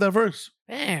ever heard that verse.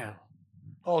 Damn.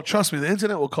 Oh, trust me, the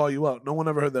internet will call you out. No one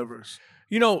ever heard that verse.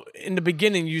 In the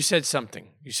beginning, you said something.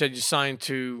 You said you signed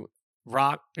to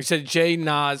Rock. You said Jay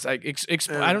Nas. Like,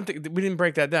 I don't think we didn't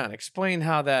break that down. Explain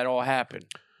how that all happened.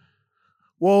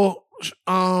 Well,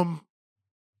 I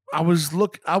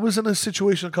was in a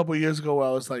situation a couple of years ago where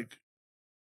I was like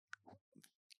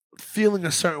feeling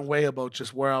a certain way about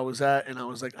just where I was at, and I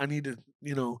was like, I need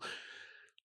to,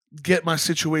 get my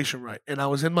situation right. And I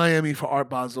was in Miami for Art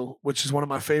Basel, which is one of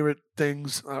my favorite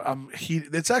things.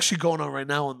 It's actually going on right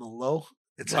now on the low.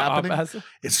 It's happening.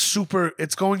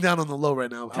 It's going down on the low right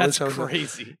now. That's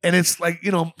crazy. And it's like,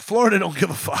 Florida don't give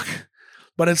a fuck.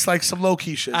 But it's like some low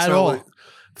key shit. At all. Like,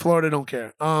 Florida don't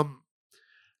care.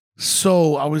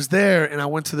 So I was there and I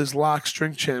went to this Lock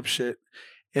String Champ shit.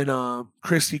 And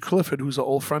Christy Clifford, who's an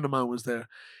old friend of mine, was there.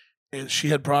 And she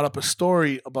had brought up a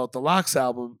story about the Locks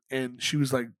album. And she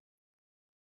was like,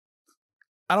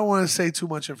 I don't want to say too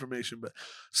much information, but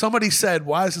somebody said,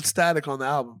 why isn't Statik on the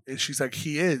album? And she's like,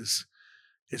 he is.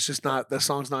 It's just not, that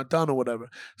song's not done or whatever.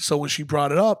 So when she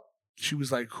brought it up, she was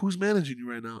like, who's managing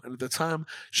you right now? And at the time,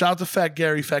 shout out to Fat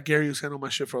Gary. Fat Gary was handling my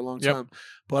shit for a long time.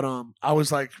 But I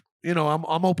was like,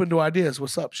 I'm open to ideas.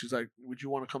 What's up? She's like, would you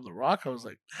want to come to Rock? I was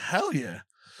like, hell yeah.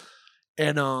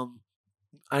 And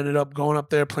I ended up going up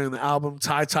there, playing the album.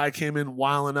 Ty came in,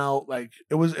 wilding out. Like,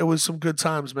 it was some good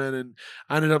times, man. And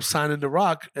I ended up signing to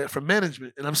Rock for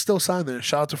management. And I'm still signed there.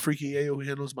 Shout out to Freaky Ayo, who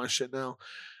handles my shit now.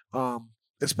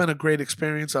 It's been a great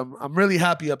experience. I'm really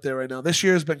happy up there right now. This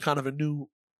year has been kind of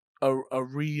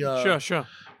Sure.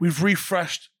 We've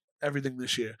refreshed everything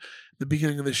this year, the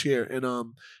beginning of this year.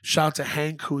 And shout out to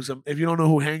Hank, if you don't know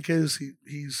who Hank is,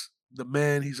 he's the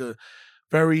man. He's a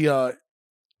very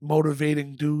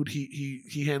motivating dude.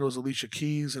 He handles Alicia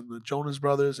Keys and the Jonas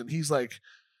Brothers, and he's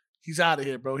out of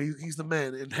here, bro. He's the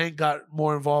man. And Hank got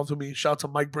more involved with me. Shout out to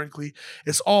Mike Brinkley.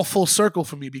 It's all full circle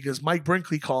for me because Mike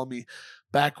Brinkley called me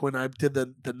back when I did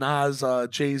the Nas,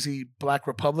 Jay-Z, Black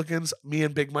Republicans. Me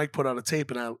and Big Mike put out a tape,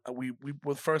 and we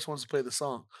were the first ones to play the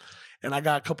song. And I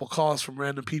got a couple calls from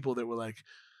random people that were like,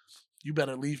 you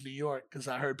better leave New York because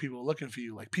I heard people were looking for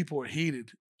you. Like, people were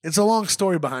heated. It's a long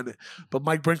story behind it. But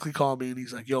Mike Brinkley called me and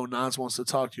he's like, yo, Nas wants to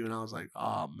talk to you. And I was like,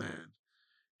 oh, man.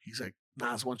 He's like,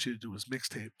 Nas wants you to do his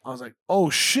mixtape. I was like, oh,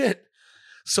 shit.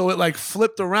 So it like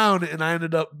flipped around and I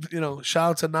ended up, shout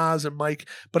out to Nas and Mike.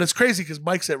 But it's crazy because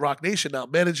Mike's at Rock Nation now,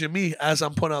 managing me as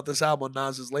I'm putting out this album on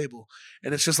Nas's label.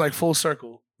 And it's just like full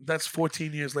circle. That's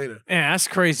 14 years later. Yeah, that's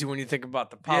crazy when you think about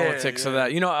the politics of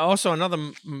that. Also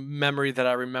another memory that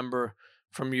I remember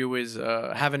from you is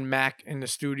having Mac in the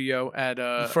studio at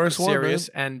the first Sirius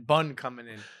and Bun coming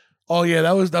in. Oh yeah,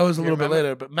 that was a little bit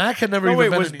later. But Mac had never even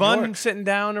been was in New Bun York. sitting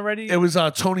down already? It was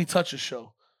Tony Touch's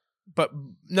show. But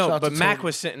Mac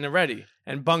was sitting already,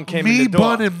 and Bun came Me, in the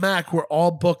door. Bun, and Mac were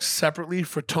all booked separately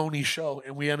for Tony's show,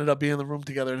 and we ended up being in the room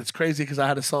together. And it's crazy because I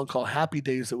had a song called "Happy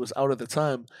Days" that was out at the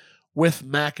time with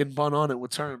Mac and Bun on it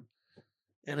with Term.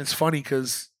 And it's funny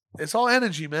because it's all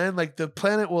energy, man. Like the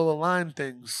planet will align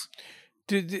things.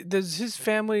 Does his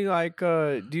family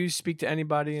do you speak to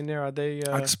anybody in there? Are they?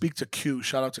 I'd speak to Q.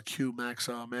 Shout out to Q, Mac's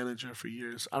manager for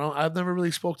years. I've never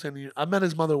really spoke to any. I met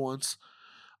his mother once.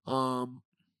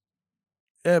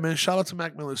 Yeah, man. Shout out to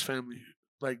Mac Miller's family.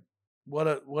 Like, what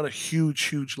a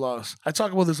huge loss. I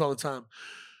talk about this all the time.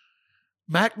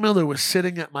 Mac Miller was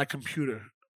sitting at my computer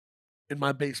in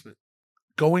my basement,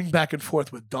 going back and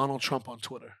forth with Donald Trump on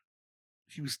Twitter.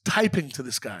 He was typing to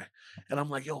this guy. And I'm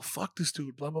like, yo, fuck this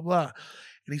dude, blah, blah, blah.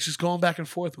 And he's just going back and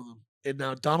forth with him. And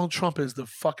now Donald Trump is the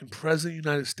fucking president of the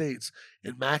United States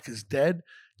and Mac is dead.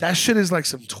 That shit is like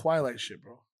some Twilight shit,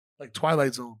 bro. Like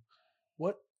Twilight Zone.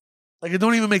 What? Like, it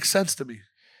don't even make sense to me.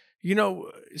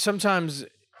 Sometimes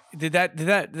did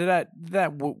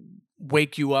that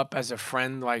wake you up as a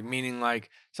friend? Like, meaning like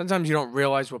sometimes you don't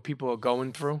realize what people are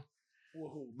going through.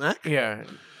 Whoa, Mac? Yeah.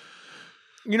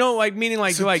 Meaning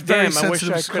like you're like, very damn, I wish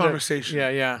I could. Conversation.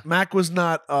 Yeah. Mac was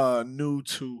not new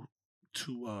to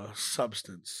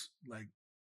substance. Like,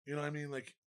 you know what I mean?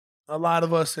 Like, a lot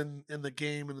of us in the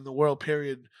game and in the world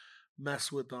period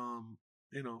mess with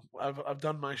I've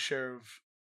done my share of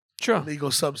illegal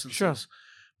substances. Sure.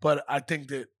 But I think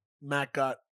that Mac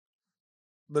got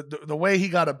the way he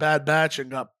got a bad batch and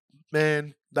got,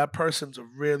 man, that person's a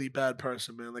really bad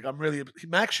person, man. Like,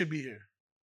 Mac should be here.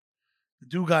 The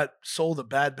dude got sold a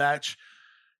bad batch,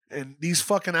 and these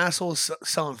fucking assholes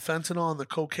selling fentanyl and the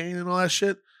cocaine and all that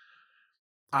shit.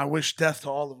 I wish death to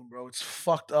all of them, bro. It's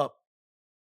fucked up.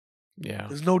 Yeah.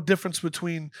 There's no difference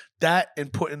between that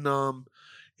and putting putting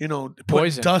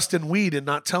poison, dust in weed and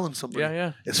not telling somebody.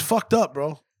 Yeah. It's fucked up,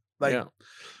 bro. Like, yeah.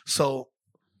 So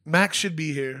Mac should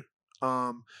be here.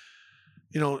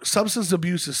 Substance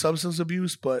abuse is substance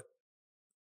abuse, but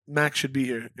Mac should be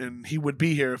here, and he would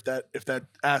be here if that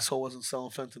asshole wasn't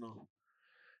selling fentanyl.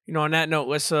 On that note,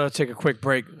 let's take a quick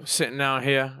break. Sitting down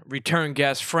here, return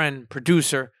guest, friend,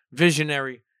 producer,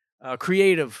 visionary,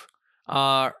 creative,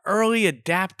 early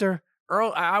adapter.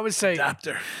 I would say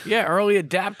adapter. Yeah, early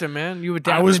adapter, man. You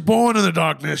adapted. I was born in the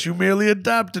darkness. You merely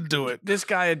adapted to it. This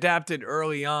guy adapted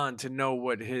early on to know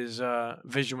what his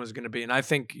vision was going to be, and I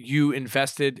think you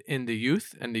invested in the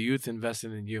youth, and the youth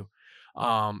invested in you.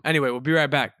 Anyway, we'll be right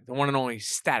back. The one and only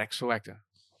Statik Selektah.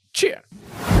 Cheer.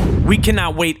 We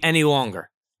cannot wait any longer.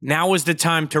 Now is the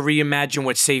time to reimagine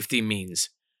what safety means.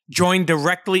 Join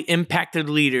directly impacted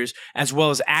leaders as well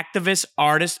as activists,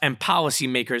 artists, and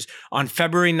policymakers on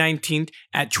February 19th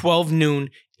at 12 noon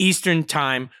Eastern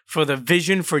Time for the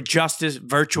Vision for Justice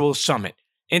Virtual Summit.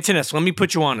 Internets, let me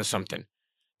put you on to something.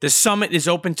 The summit is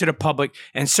open to the public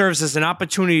and serves as an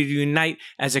opportunity to unite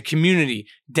as a community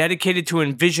dedicated to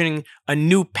envisioning a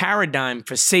new paradigm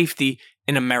for safety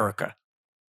in America.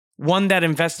 One that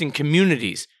invests in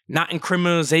communities, not in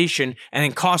criminalization and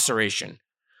incarceration.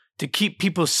 To keep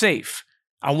people safe,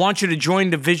 I want you to join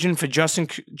the Vision for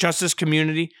Justice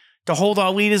community to hold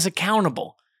our leaders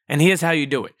accountable. And here's how you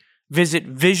do it.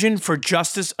 Visit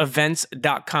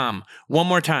visionforjusticeevents.com. One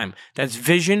more time, that's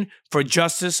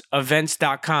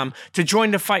visionforjusticeevents.com to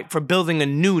join the fight for building a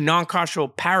new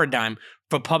non-carceral paradigm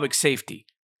for public safety.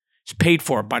 It's paid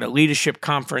for by the Leadership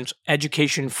Conference,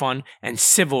 Education Fund, and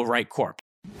Civil Right Corp.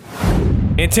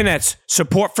 Internet's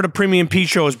support for the Premium P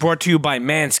Show is brought to you by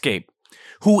Manscaped,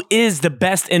 who is the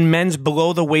best in men's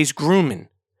below-the-waist grooming.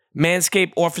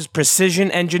 Manscaped offers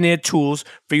precision-engineered tools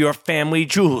for your family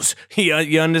jewels.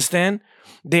 You understand?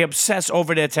 They obsess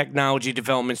over their technology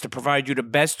developments to provide you the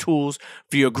best tools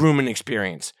for your grooming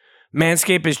experience.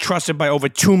 Manscaped is trusted by over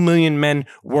 2 million men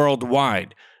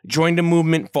worldwide. Join the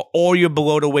movement for all your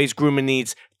below-the-waist grooming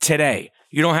needs today.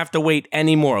 You don't have to wait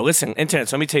anymore. Listen,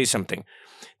 Internet, let me tell you something.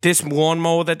 This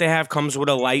lawnmower that they have comes with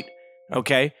a light,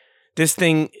 okay? This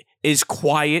thing is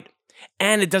quiet,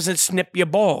 and it doesn't snip your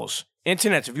balls.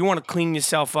 Internets, if you want to clean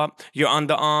yourself up, your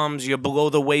underarms, your below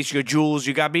the waist, your jewels,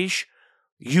 you gabish,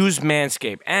 use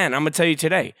Manscaped. And I'm going to tell you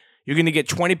today, you're going to get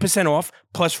 20% off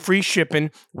plus free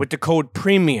shipping with the code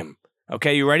PREMIUM.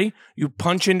 Okay, you ready? You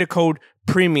punch in the code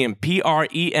PREMIUM,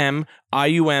 PREMIUM,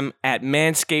 at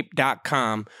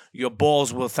manscaped.com. Your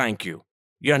balls will thank you.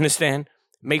 You understand?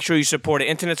 Make sure you support it.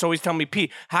 Internet's always telling me,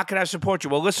 P, how can I support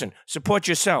you? Well, listen, support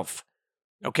yourself,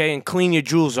 okay? And clean your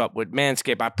jewels up with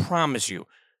Manscaped. I promise you.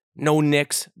 No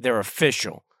nicks. They're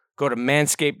official. Go to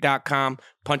manscaped.com,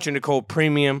 punch in the code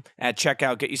PREMIUM at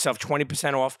checkout. Get yourself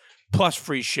 20% off plus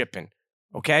free shipping,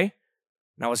 okay?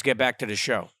 Now let's get back to the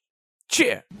show.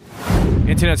 Cheer.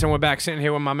 Internets, and we're back sitting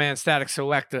here with my man, Statik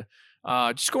Selektah.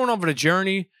 Just going over the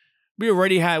journey. We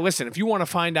already had, listen, if you want to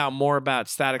find out more about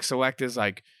Statik Selektah's,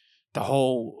 like, the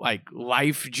whole, like,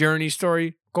 life journey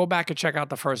story, go back and check out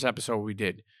the first episode we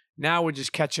did. Now we're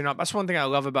just catching up. That's one thing I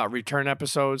love about return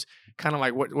episodes, kind of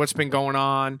like what's been going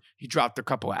on. He dropped a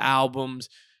couple of albums.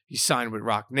 He signed with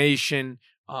Rock Nation.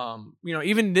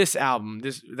 Even this album,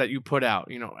 that you put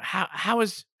out, how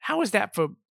is that for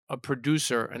a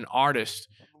producer, an artist,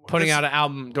 putting out an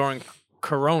album during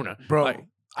Corona? Bro, like,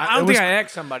 I don't think I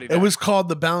asked somebody that. It was called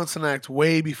The Balancing Act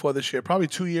way before this year. Probably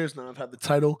 2 years now I've had the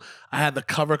title. I had the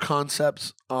cover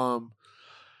concepts. Man,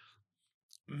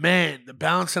 The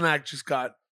Balancing Act just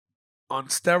got on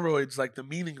steroids, like the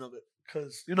meaning of it.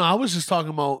 Because, I was just talking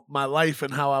about my life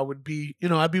and how I would be,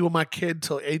 I'd be with my kid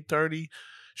till 8:30.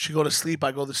 She'd go to sleep.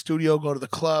 I go to the studio, go to the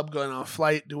club, go on a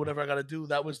flight, do whatever I got to do.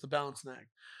 That was The Balancing Act.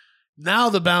 Now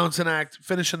The Balancing Act,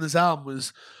 finishing this album,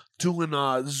 was doing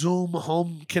Zoom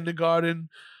home kindergarten,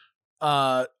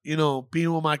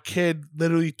 being with my kid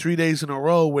literally 3 days in a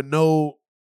row with no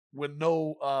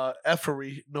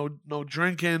effery, no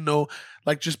drinking,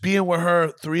 just being with her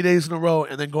 3 days in a row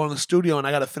and then going to the studio, and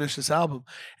I got to finish this album.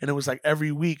 And it was like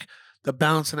every week. The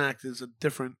Balancing Act is a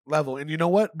different level. And you know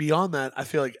what? Beyond that, I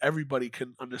feel like everybody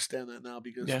can understand that now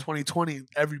because 2020,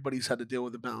 everybody's had to deal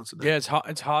with the Balancing Act. Yeah,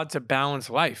 it's hard to balance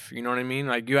life. You know what I mean?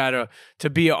 Like, you had to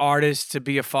be an artist, to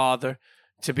be a father,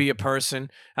 to be a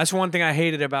person. That's one thing I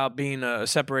hated about being a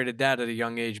separated dad at a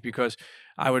young age, because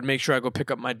I would make sure I go pick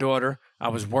up my daughter. I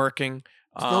was working.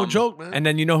 It's no joke, man. And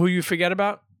then you know who you forget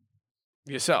about?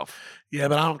 Yourself. Yeah,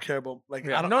 but I don't care about, I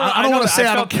don't want to say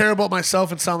I don't care about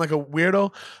myself and sound like a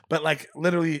weirdo, but like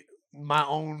literally my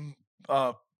own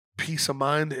peace of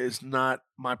mind is not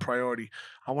my priority.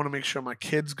 I want to make sure my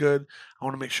kid's good. I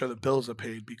want to make sure the bills are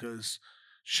paid because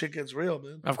shit gets real,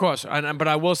 man. Of course. But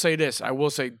I will say this. I will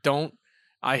say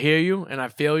I hear you and I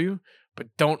feel you,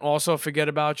 but don't also forget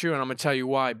about you. And I'm going to tell you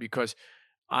why, because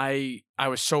I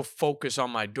was so focused on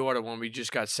my daughter when we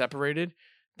just got separated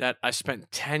that I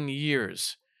spent 10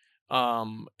 years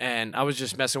and I was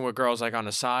just messing with girls like on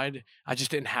the side. I just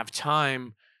didn't have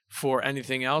time for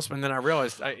anything else. And then I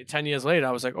realized 10 years later,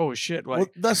 I was like, oh shit. Like, well,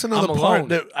 that's another part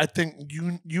that I think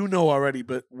you know already,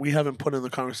 but we haven't put in the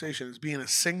conversation, is being a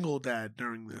single dad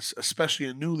during this, especially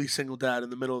a newly single dad in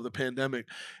the middle of the pandemic,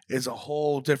 is a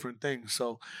whole different thing.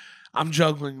 So I'm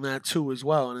juggling that too as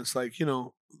well. And it's like,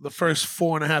 the first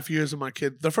 4.5 years of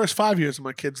the first 5 years of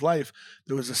my kid's life,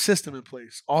 there was a system in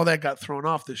place. All that got thrown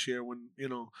off this year when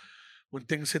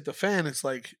things hit the fan. It's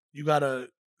like you got to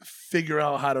figure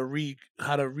out how to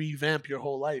revamp your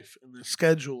whole life and the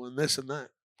schedule and this and that.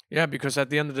 Yeah, because at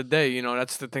the end of the day,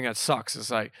 that's the thing that sucks. It's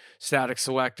like Statik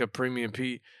Selektah, Premium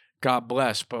Pete, God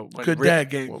bless. But good dad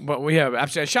game. But we have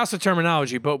absolutely shouts to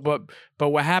terminology. But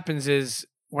what happens is,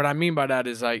 what I mean by that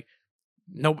is like,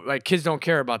 no, like, kids don't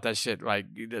care about that shit. Like,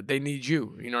 they need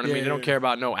you. You know what I mean? They don't care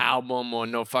about no album or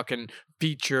no fucking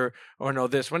feature or no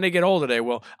this. When they get older, they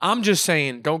will. I'm just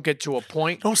saying, don't get to a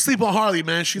point. Don't sleep on Harley,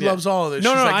 man. She loves all of this.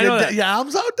 No, She's like, I know that. Yeah,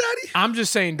 album's out, daddy. I'm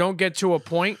just saying, don't get to a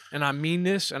point, and I mean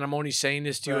this, and I'm only saying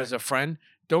this to you as a friend.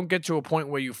 Don't get to a point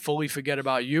where you fully forget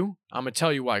about you. I'm going to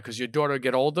tell you why. Because your daughter will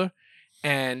get older,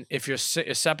 and if you're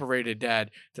a separated dad,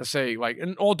 they'll say, like,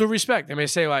 in all due respect, they may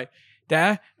say, like,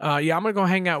 Dad, I'm gonna go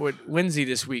hang out with Lindsay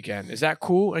this weekend. Is that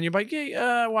cool? And you're like,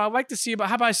 well, I'd like to see you, but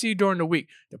how about I see you during the week?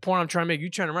 The point I'm trying to make, you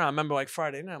turn around. I remember like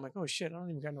Friday night, I'm like, oh shit, I don't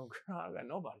even got no girl, I got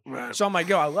nobody. Right. So I'm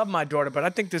like, I love my daughter, but I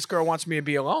think this girl wants me to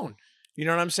be alone. You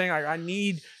know what I'm saying? I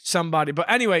need somebody. But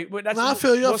anyway, that's I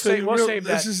feel you. We'll save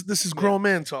that. This is grown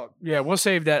man talk. Yeah, we'll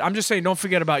save that. I'm just saying, don't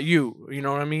forget about you. You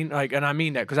know what I mean? Like, and I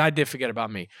mean that because I did forget about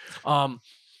me.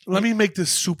 Let me make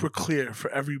this super clear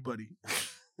for everybody.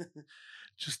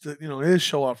 Just to, it is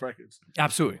show off records.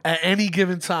 Absolutely. At any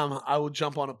given time, I will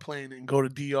jump on a plane and go to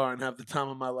DR and have the time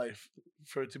of my life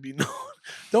for it to be known.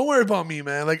 Don't worry about me,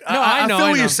 man. Like, no, I feel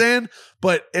what you're saying,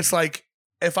 but it's like,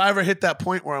 if I ever hit that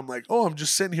point where I'm like, oh, I'm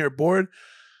just sitting here bored,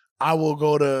 I will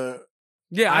go to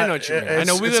Yeah, I know what you mean. I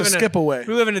know we it's live a in skip away.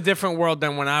 We live in a different world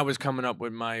than when I was coming up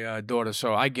with my daughter,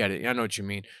 so I get it. I know what you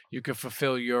mean. You could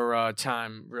fulfill your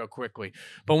time real quickly.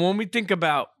 But when we think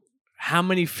about how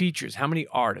many features, how many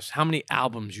artists, how many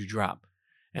albums you drop,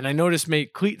 and I know this may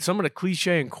some of the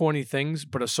cliche and corny things,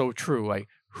 but are so true. Like,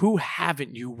 who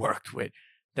haven't you worked with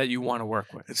that you want to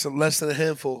work with? It's less than a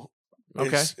handful.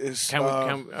 Okay.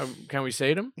 Can we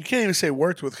say them? You can't even say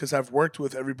worked with because I've worked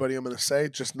with everybody I'm going to say,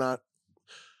 just not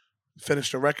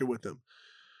finished a record with them.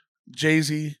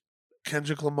 Jay-Z,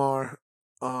 Kendrick Lamar.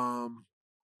 You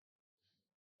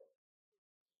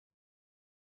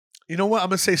know what? I'm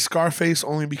going to say Scarface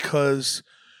only because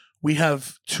we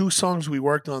have 2 songs we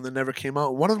worked on that never came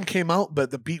out. One of them came out,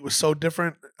 but the beat was so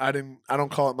different. I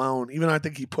don't call it my own. Even though I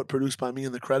think he put produced by me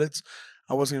in the credits,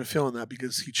 I wasn't even feeling that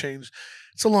because he changed.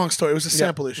 It's a long story. It was a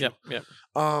sample issue. Yep.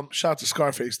 Shout out to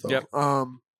Scarface though. Yep.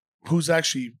 Who's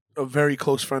actually a very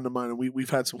close friend of mine, and we've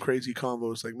had some crazy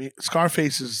convos. Like me,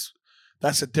 Scarface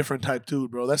that's a different type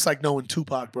dude, bro. That's like knowing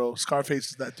Tupac, bro.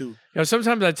 Scarface is that dude.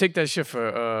 Sometimes I take that shit for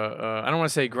I don't want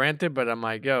to say granted, but I'm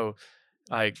like,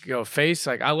 Face,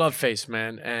 like I love Face,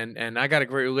 man, and I got a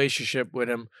great relationship with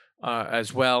him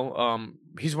as well.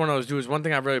 He's one of those dudes. One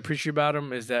thing I really appreciate about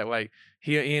him is that like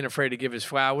he ain't afraid to give his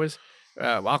flowers.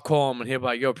 I'll call him and he'll be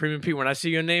like, yo, Premium Pete, when I see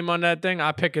your name on that thing,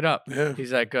 I pick it up. Yeah.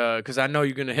 He's like, because I know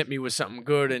you're gonna hit me with something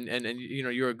good, and you know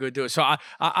you're a good dude. So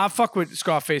I fuck with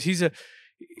Scarface. He's a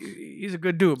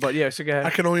good dude. But yeah, so go ahead. I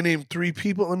can only name 3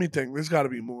 people. Let me think. There's got to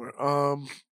be more.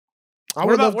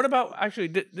 What about actually?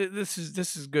 This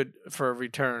is good for a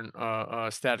return.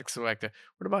 Statik Selektah.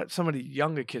 What about some of the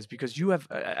younger kids? Because you have,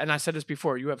 and I said this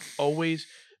before, you have always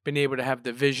been able to have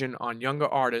the vision on younger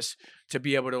artists to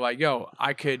be able to like, yo,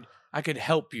 I could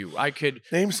help you. I could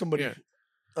name somebody. Yeah.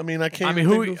 I mean, I can't. I mean,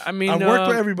 who? I mean, I've worked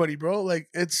with everybody, bro. Like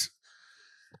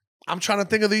I'm trying to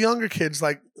think of the younger kids.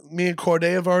 Like me and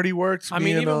Corday have already worked. I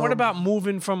mean, even what about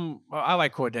moving from? I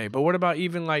like Corday, but what about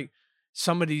even like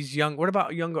some of these what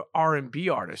about younger R&B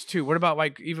artists too? What about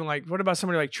what about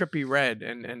somebody like Trippie Redd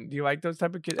and do you like those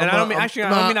type of kids? And I don't mean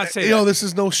not say that. This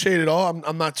is no shade at all.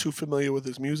 I'm not too familiar with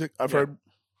his music. I've heard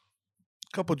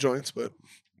a couple joints, but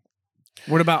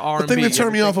what about R&B? The thing that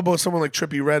turned me off about someone like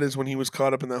Trippie Redd is when he was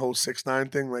caught up in that whole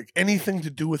 6ix9ine thing. Like anything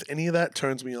to do with any of that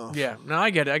turns me off. Yeah, no, I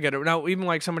get it. Now even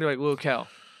like somebody like Lil Kel.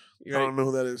 I don't know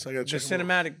who that is. I got to check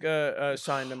him out. Cinematic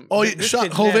signed him. Oh,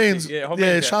 Hovane's.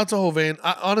 Yeah, shout out to Hovane.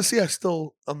 Honestly,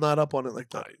 I'm not up on it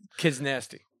like that. Kid's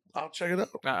nasty. I'll check it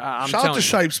out. Shout out to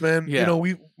Shipes, man. Yeah. You know,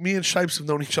 me and Shipes have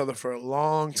known each other for a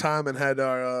long time and had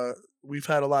we've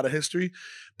had a lot of history.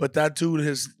 But that dude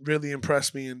has really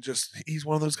impressed me, and he's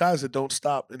one of those guys that don't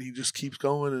stop, and he just keeps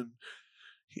going, and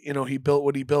he built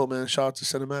what he built, man. Shout out to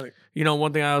Cinematic. You know,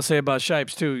 one thing I'll say about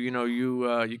Shipes too,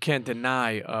 you can't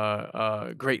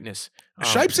deny greatness.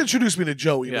 Shipes introduced me to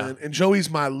Joey, man, and Joey's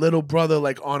my little brother,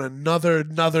 like on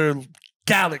another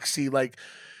galaxy. Like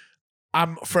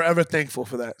I'm forever thankful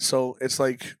for that. So it's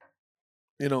like,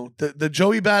 the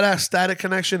Joey Badass Statik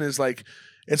connection is like,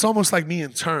 it's almost like me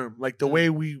and Term, like the way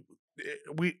me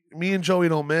and Joey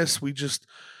don't miss. He's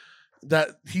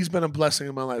been a blessing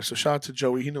in my life. So shout out to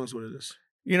Joey. He knows what it is.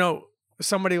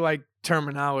 Somebody like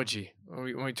Terminology,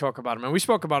 when we talk about him, and we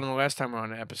spoke about him the last time we were on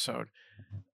the episode.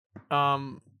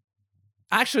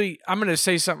 Actually, I'm going to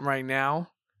say something right now,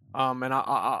 and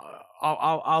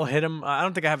I'll hit him. I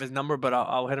don't think I have his number, but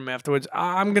I'll hit him afterwards.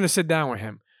 I'm going to sit down with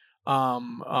him.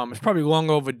 It's probably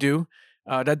long overdue.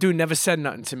 That dude never said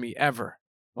nothing to me ever.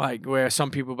 Like where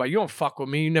some people are like, you don't fuck with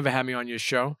me. You never had me on your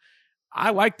show.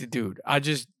 I like the dude. I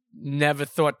just never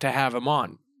thought to have him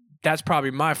on. That's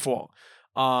probably my fault.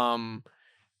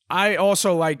 I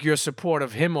also like your support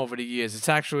of him over the years. It's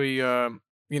actually,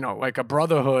 like a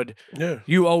brotherhood. Yeah.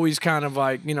 You always kind of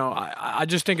like, I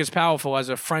just think it's powerful as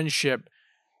a friendship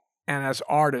and as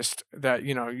artist that,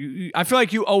 I feel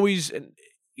like you always,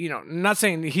 not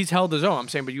saying he's held his own, I'm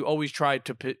saying, but you always tried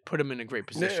to put him in a great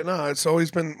position. Yeah, no, it's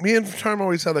always been, me and Term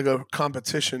always had like a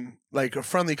competition, like a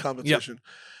friendly competition,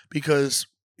 because,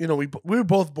 we were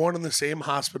both born in the same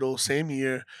hospital, same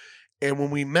year. And when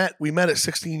we met at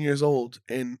 16 years old,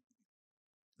 and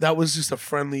that was just a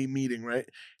friendly meeting, right?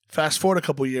 Fast forward a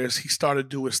couple of years, he started to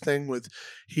do his thing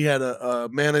he had a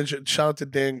manager, shout out to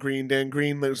Dan Green. Dan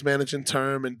Green was managing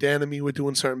Term, and Dan and me were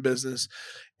doing certain business.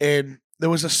 And there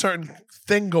was a certain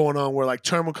thing going on where like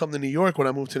Term would come to New York when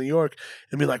I moved to New York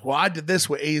and be like, well, I did this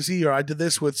with AZ, or I did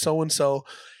this with so-and-so,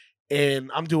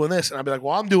 and I'm doing this. And I'd be like,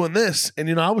 well, I'm doing this.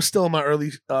 And, I was still in my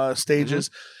early stages.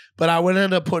 Mm-hmm. But I would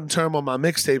end up putting Term on my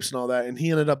mixtapes and all that. And he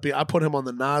ended up I put him on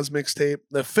the Nas mixtape,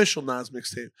 the official Nas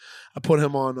mixtape. I put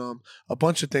him on a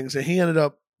bunch of things. And he ended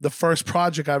up, the first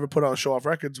project I ever put on Show Off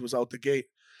Records was Out the Gate.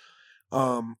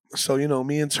 So, you know,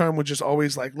 me and Term would just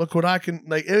always like, look what I can,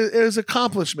 like, it was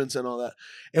accomplishments and all that.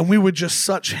 And we were just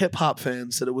such hip hop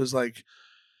fans that it was like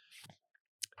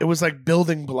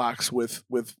building blocks with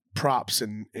props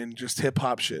and just hip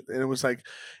hop shit. And it was like,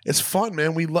 it's fun,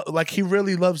 man. Like, he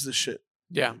really loves this shit.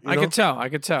 Yeah, You know? I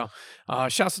could tell.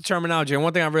 Shouts to Terminology. And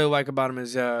one thing I really like about him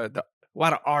is a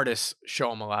lot of artists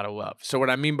show him a lot of love. So what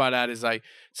I mean by that is like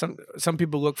some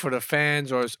people look for the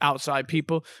fans or outside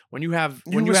people. When you have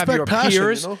your passion,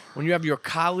 peers, you know? when you have your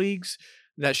colleagues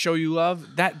that show you love,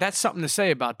 that's something to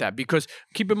say about that. Because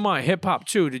keep in mind, hip hop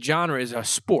too, the genre is a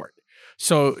sport.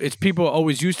 So it's people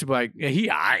always used to be like, yeah, he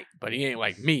aight, but he ain't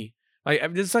like me. Like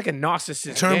it's like a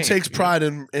narcissist. Term game, takes pride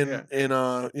in Yeah.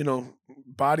 you know,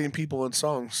 bodying people in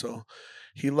songs. So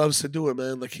he loves to do it,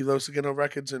 man. Like, he loves to get on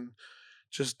records and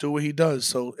just do what he does.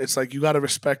 So it's like, you got to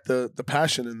respect the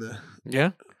passion in there.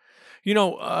 Yeah. You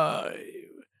know,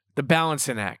 the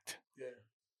Balancing Act. Yeah.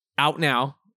 Out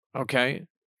now. Okay.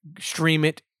 Stream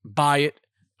it. Buy it.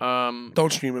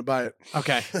 Don't stream it, buy it.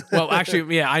 Okay. Well,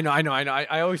 actually, yeah, I know.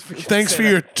 I always forget. Thanks to for say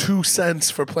your that. 2 cents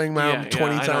for playing my album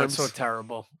 20 I know, times. it's so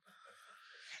terrible.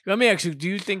 Let me ask you, do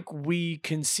you think we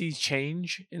can see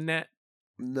change in that?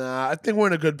 Nah, I think we're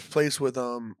in a good place with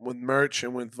merch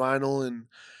and with vinyl, and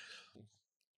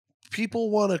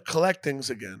people want to collect things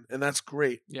again, and that's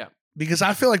great. Yeah. Because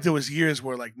I feel like there was years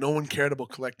where like no one cared about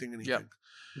collecting anything. Yep.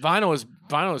 Vinyl is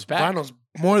back. Vinyl's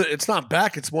more. It's not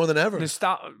back. It's more than ever.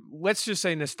 Let's just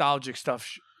say nostalgic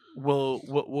stuff will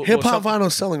Hip hop something- vinyl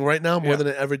is selling right now more Yeah. than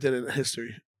it ever did in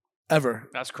history, ever.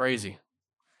 That's crazy.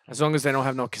 As long as they don't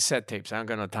have no cassette tapes, I don't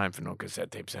got no time for no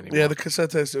cassette tapes anymore. Yeah, the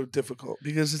cassette tapes are difficult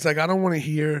because it's like I don't want to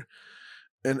hear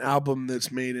an album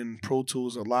that's made in Pro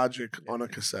Tools or Logic on a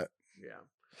cassette. Yeah,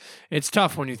 it's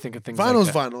tough when you think of things.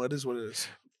 Vinyl's like that. vinyl. It is what it is.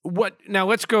 What now?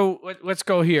 Let's go. Let's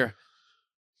go here.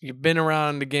 You've been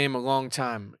around the game a long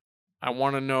time. I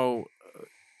want to know,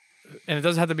 and it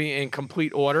doesn't have to be in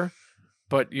complete order,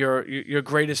 but your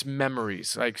greatest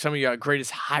memories, like some of your greatest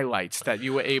highlights that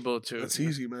you were able to. That's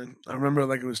easy, man. I remember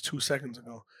like it was 2 seconds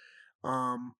ago.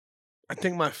 I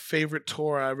think my favorite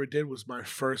tour I ever did was my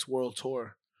first world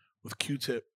tour with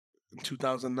Q-Tip in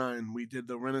 2009. We did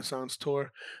the Renaissance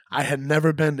tour. I had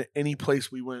never been to any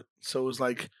place we went, so it was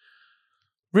like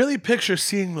really picture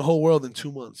seeing the whole world in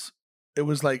 2 months. It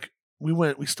was like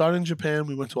we started in Japan,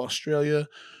 we went to Australia,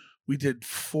 we did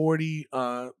 40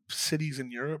 cities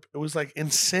in Europe. It was like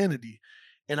insanity.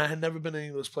 And I had never been to any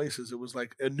of those places. It was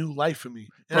like a new life for me.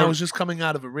 And I was just coming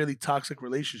out of a really toxic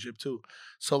relationship too.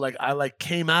 So like I like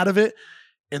came out of it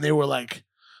and they were like,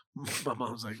 my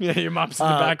mom was like, Yeah, your mom's in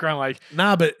the background, like,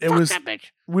 nah, but it fuck was, that bitch.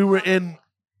 we were in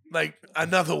like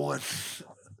another one.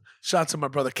 Shout out to my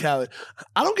brother Khaled.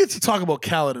 I don't get to talk about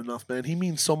Khaled enough, man. He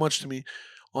means so much to me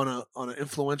on an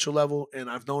influential level, and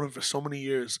I've known him for so many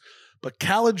years. But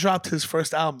Khaled dropped his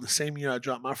first album the same year I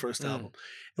dropped my first album.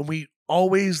 And we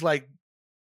always like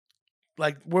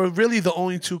we're really the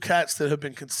only two cats that have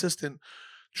been consistent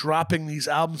dropping these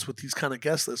albums with these kind of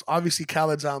guest lists. Obviously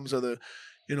Khaled's albums are the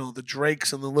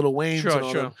Drakes and the Lil Waynes and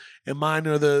all them. And mine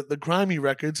are the grimy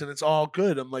records, and it's all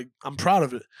good. I'm proud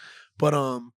of it.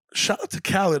 But shout out to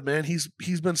Khaled, man.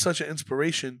 He's been such an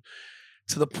inspiration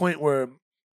to the point where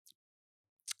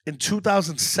in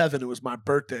 2007, it was my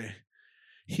birthday.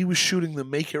 He was shooting the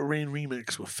Make It Rain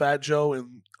remix with Fat Joe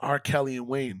and R. Kelly and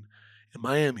Wayne in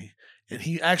Miami. And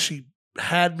he actually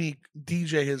had me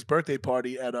DJ his birthday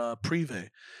party at Privé.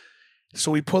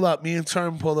 So me and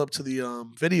Term pulled up to the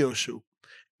video shoot.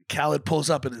 Khaled pulls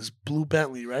up in his blue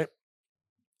Bentley, right?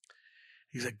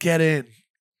 He's like, get in.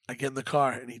 I get in the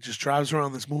car, and he just drives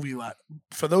around this movie lot.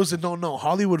 For those that don't know,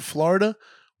 Hollywood, Florida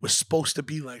was supposed to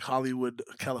be like Hollywood,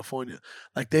 California.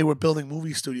 Like they were building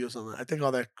movie studios on that. I think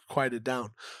all that quieted down.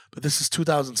 But this is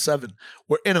 2007.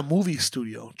 We're in a movie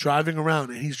studio, driving around,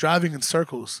 and he's driving in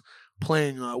circles,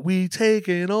 playing We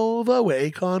Taking Over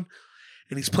with Akon.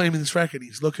 And he's playing me this record, and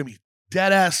he's looking at me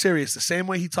dead ass serious. The same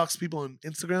way he talks to people on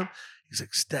Instagram. He's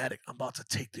like, Statik, I'm about to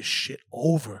take this shit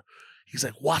over. He's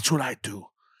like, watch what I do.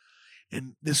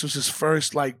 And this was his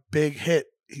first like big hit.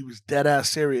 He was dead ass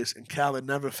serious, and Khaled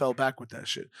never fell back with that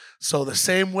shit. So the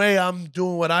same way I'm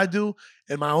doing what I do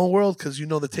in my own world, because you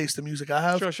know the taste of music I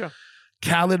have. Sure.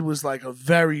 Khaled was like a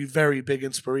very, very big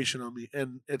inspiration on me.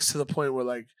 And it's to the point where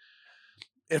like,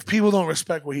 if people don't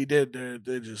respect what he did,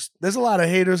 they're just, there's a lot of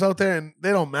haters out there and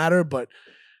they don't matter, but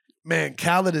man,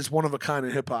 Khaled is one of a kind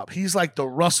in hip hop. He's like the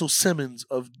Russell Simmons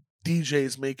of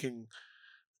DJs making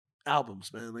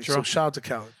albums, man. Like, so shout out to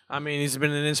Khaled. I mean, he's been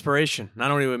an inspiration,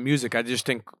 not only with music. I just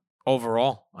think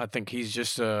overall, I think he's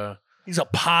just he's a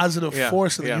positive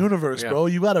force in the universe, bro.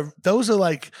 You gotta, those are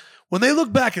like, when they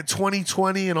look back at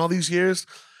 2020 and all these years,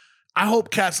 I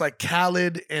hope cats like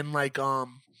Khaled and like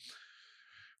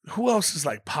who else is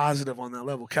like positive on that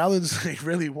level? Khaled's like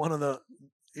really one of the.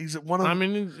 He's one of. I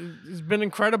mean, it's been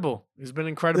incredible. It's been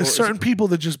incredible. There's certain people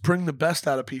that just bring the best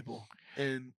out of people,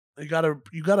 and you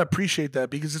gotta appreciate that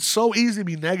because it's so easy to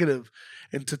be negative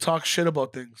and to talk shit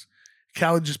about things.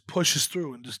 Khaled just pushes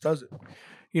through and just does it.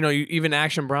 You know, even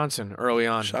Action Bronson early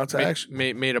on. Shout out to Action.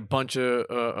 Made a bunch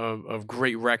of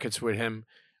great records with him.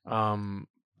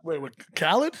 Wait, with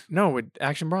Khaled? No, with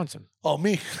Action Bronson. Oh,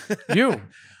 me. You.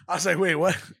 I was like, wait,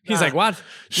 what? He's like, what?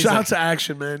 Shout out to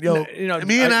Action, man. Yo, you know,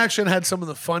 me and Action had some of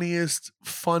the funniest,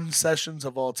 fun sessions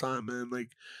of all time, man. Like,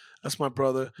 that's my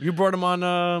brother. You brought him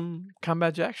on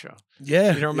Combat Jack show.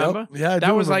 Yeah. You don't remember? Yep. Yeah, I that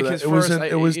do was like remember his that.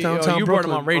 first. It was downtown you brought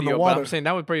Brooklyn him on radio, the but water. I'm saying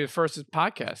that was probably his first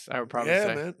podcast, I would probably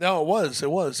say. Man. No, it was.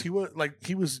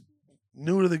 He was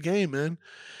new to the game, man.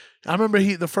 I remember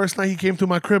the first night he came through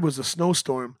my crib was a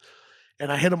snowstorm.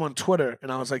 And I hit him on Twitter,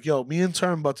 and I was like, yo, me and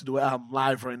Term about to do an album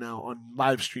live right now on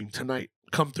live stream tonight.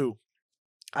 Come through.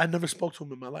 I never spoke to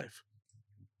him in my life.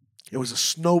 It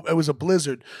was a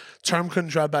blizzard. Term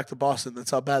couldn't drive back to Boston. That's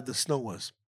how bad the snow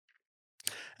was.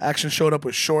 Action showed up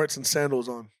with shorts and sandals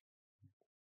on.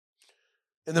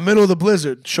 In the middle of the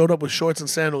blizzard, showed up with shorts and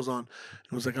sandals on.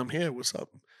 And was like, I'm here, what's up?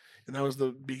 And that was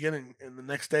the beginning. And the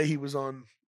next day he was on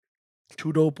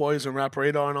Two Dope Boys and Rap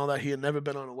Radar and all that. He had never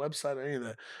been on a website or any of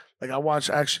that. Like, I watched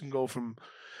Action go from...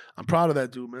 I'm proud of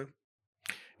that dude, man.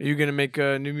 Are you going to make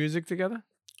new music together?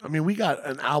 I mean, we got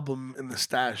an album in the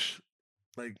stash.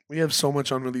 Like, we have so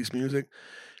much unreleased music.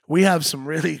 We have some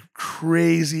really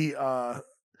crazy...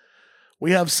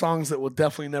 we have songs that will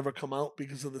definitely never come out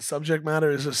because of the subject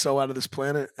matter is just so out of this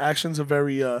planet. Action's a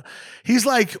very... he's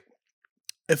like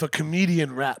if a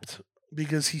comedian rapped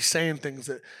because he's saying things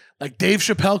that... Like, Dave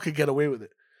Chappelle could get away with it.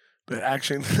 But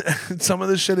Action, some of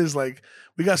this shit is like,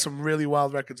 we got some really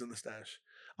wild records in the stash.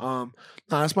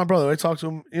 That's my brother. I talked to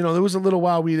him. You know, there was a little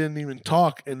while we didn't even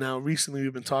talk, and now recently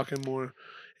we've been talking more.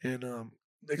 And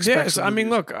yes, I mean,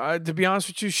 look, to be honest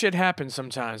with you, shit happens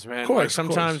sometimes, man. Of course, like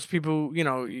sometimes people, you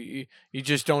know, you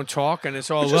just don't talk, and it's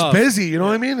all it's love. just busy. You know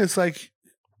what I mean? It's like,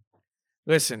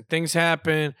 listen, things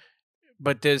happen.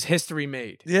 But there's history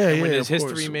made. Yeah, and when yeah, there's of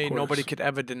history course, made, of nobody course. could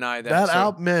ever deny that. that So-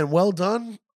 album, man, well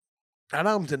done. That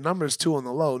album did numbers too on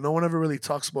the low. No one ever really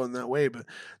talks about it in that way, but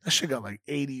that shit got like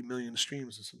 80 million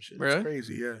streams or some shit. Really? It's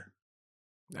crazy, yeah.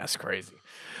 That's crazy.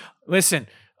 Listen,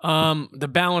 the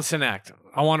balancing act.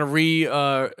 I want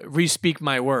to re-speak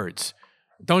my words.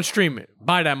 Don't stream it.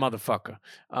 Buy that motherfucker.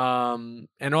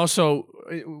 And also,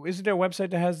 isn't there a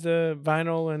website that has the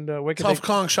vinyl and where can Tough they-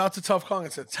 Kong, shout out to Tough Kong.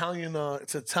 It's Italian.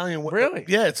 It's Italian. Really?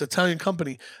 Yeah, it's Italian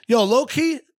company. Yo, low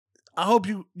key. I hope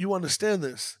you understand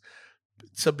this.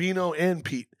 Sabino and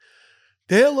Pete,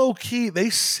 they're low key.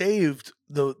 They saved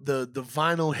the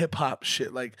vinyl hip hop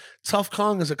shit. Like Tough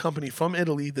Kong is a company from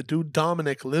Italy. The dude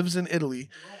Dominic lives in Italy,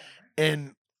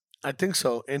 and I think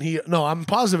so. And I'm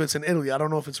positive it's in Italy. I don't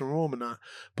know if it's in Rome or not.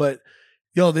 But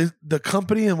yo, the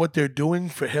company and what they're doing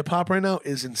for hip hop right now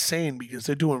is insane because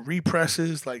they're doing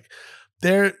represses. Like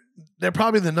they're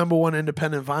probably the number one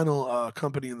independent vinyl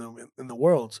company in the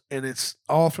world, and it's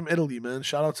all from Italy, man.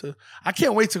 Shout out to! I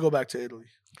can't wait to go back to Italy.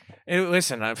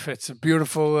 Listen, it's a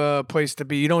beautiful place to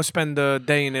be. You don't spend a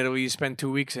day in Italy. You spend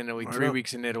 2 weeks in Italy, I 3 know.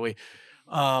 weeks in Italy.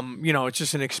 You know, it's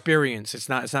just an experience. It's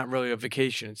not really a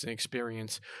vacation. It's an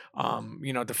experience.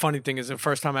 You know, the funny thing is the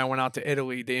first time I went out to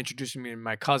Italy, they introduced me to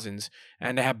my cousins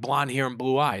and they had blonde hair and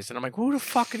blue eyes. And I'm like, who the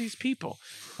fuck are these people?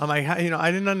 I'm like, you know,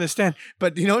 I didn't understand.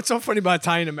 But you know what's so funny about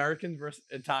Italian Americans versus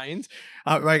Italians?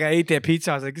 Like I ate their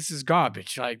pizza. I was like, this is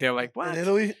garbage. Like they're like, what? In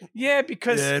Italy, Yeah,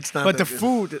 because Yeah, it's not but that the good.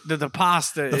 food, the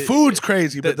pasta, the food's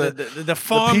crazy, the, but the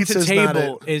farm to pizza's not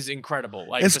table it. is incredible.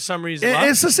 Like It's- for some reason,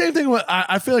 it's the same thing with.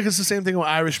 I feel like it's the same thing with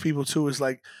Irish people too. Is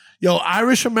like, yo,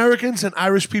 Irish Americans and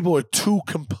Irish people are two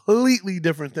completely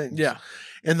different things. yeah.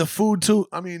 And the food too.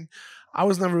 I mean, I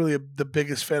was never really the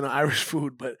biggest fan of Irish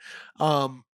food, but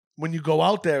when you go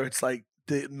out there, it's like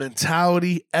the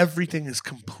mentality, everything is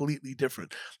completely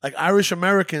different. Like Irish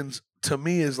Americans, to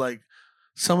me, is like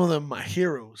some of them my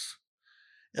heroes.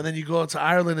 And then you go out to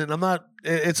Ireland, and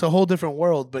it's a whole different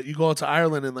world, but you go out to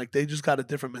Ireland and like they just got a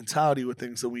different mentality with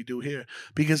things than we do here.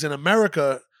 Because in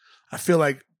America, I feel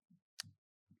like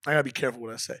I gotta be careful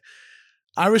what I say.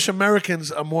 Irish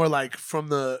Americans are more like from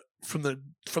the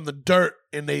dirt,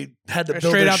 and they had to build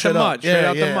Straight their out shit the up. mud. Straight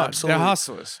out the mud. Absolutely. They're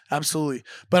hustlers. Absolutely.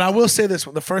 But I will say this: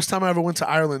 the first time I ever went to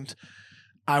Ireland,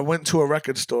 I went to a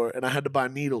record store and I had to buy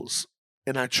needles,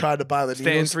 and I tried to buy the Stay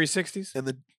in needles. 360s. And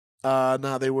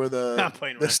they were Not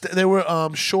playing around. they were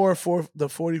Shore for the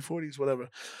 4040s, whatever.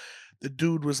 the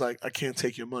dude was like, I can't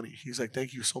take your money. He's like,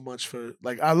 thank you so much for,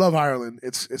 like, I love Ireland.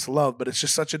 It's love, but it's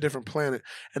just such a different planet.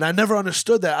 And I never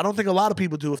understood that. I don't think a lot of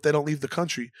people do if they don't leave the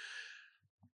country.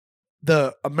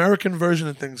 The American version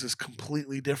of things is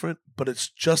completely different, but it's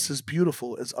just as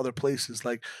beautiful as other places.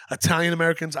 Like Italian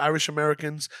Americans, Irish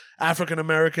Americans, African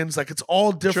Americans, like it's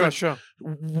all different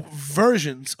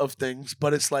versions of things,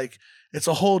 but it's like, it's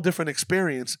a whole different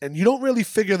experience. And you don't really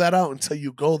figure that out until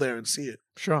you go there and see it.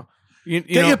 Sure. Get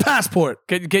your passport.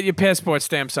 Get your passport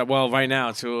stamps up. Well, right now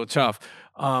it's a little tough.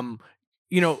 Lastly,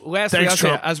 Thanks,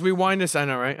 Trump. as we wind this, I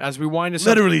know, right? As we wind this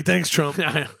Literally, thanks, Trump.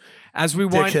 As we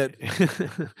wind,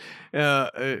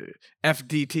 Dickhead.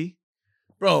 FDT,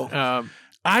 bro.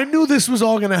 I knew this was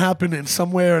all going to happen in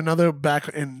some way or another back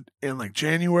in like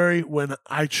January when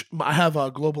I have a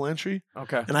global entry.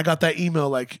 Okay. And I got that email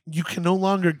like, you can no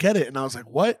longer get it. And I was like,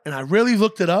 what? And I really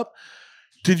looked it up.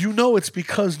 Did you know it's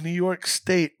because New York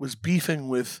State was beefing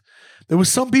with, there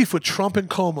was some beef with Trump and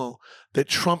Cuomo that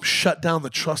Trump shut down the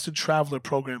Trusted Traveler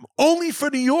program only for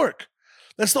New York.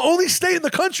 That's the only state in the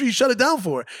country he shut it down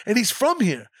for. And he's from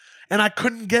here. And I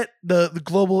couldn't get the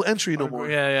global entry no more.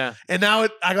 Yeah. And now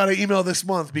I got an email this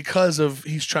month because of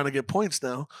he's trying to get points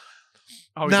now.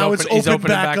 Oh, now it's open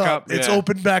back up. Yeah. It's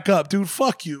open back up. Dude,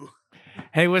 fuck you.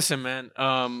 Hey, listen, man.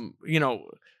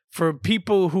 For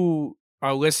people who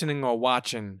are listening or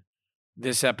watching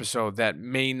this episode that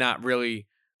may not really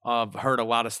heard a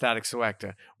lot of Statik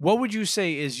Selektah, what would you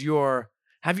say is your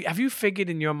have you figured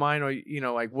in your mind, or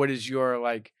what is your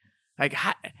like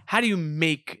how do you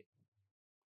make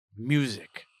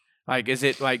music? Like is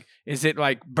it like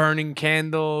burning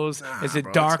candles? Nah, is it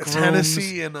bro. dark it's rooms?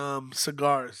 Hennessy and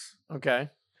cigars. Okay.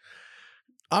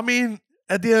 I mean,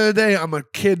 at the end of the day, I'm a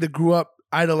kid that grew up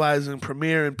idolizing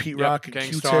Premier and Pete Rock and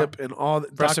Gangstar. Q-Tip and all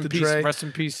that. Dr. Dre. Rest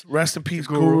in peace. Rest in peace,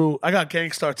 Guru. I got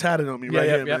Gangstar tatted on me right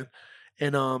here, man.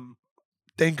 And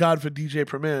thank God for DJ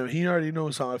Premier. He already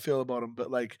knows how I feel about him.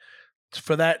 But like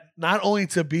for that, not only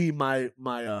to be my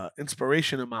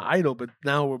inspiration and my idol, but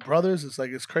now we're brothers. It's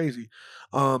like it's crazy.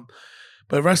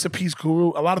 But rest in peace,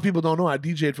 Guru. A lot of people don't know I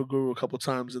DJ'd for Guru a couple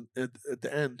times at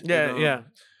the end. Yeah, and, yeah.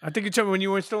 I think you told me when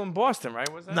you were still in Boston,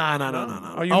 right? Was that?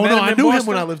 No. Oh, you Oh met no, him I in knew him Boston?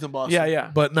 when I lived in Boston.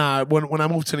 Yeah. But nah, when I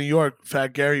moved to New York,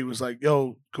 Fat Gary was like,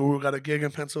 "Yo, Guru got a gig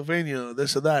in Pennsylvania,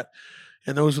 this or that,"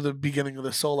 and those were the beginning of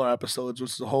the Solar episodes,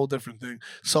 which is a whole different thing.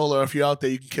 Solar, if you're out there,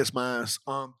 you can kiss my ass.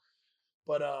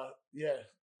 Yeah,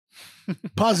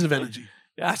 positive energy.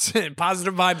 That's it.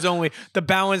 Positive vibes only. The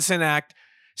balancing act.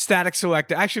 Statik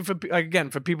Selektah. Actually,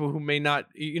 for people who may not,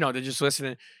 they're just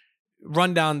listening.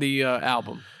 Run down the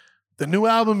album. The new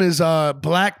album is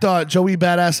Black Dot, Joey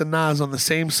Badass, and Nas on the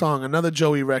same song. Another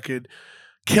Joey record.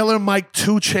 Killer Mike,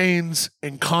 2 Chainz,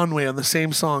 and Conway on the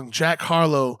same song. Jack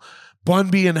Harlow, Bun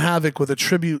B and Havoc with a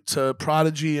tribute to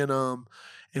Prodigy and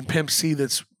Pimp C.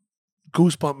 That's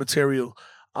goosebump material.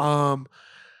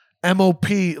 MOP,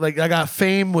 like I got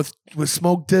Fame with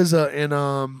Smoke Dizza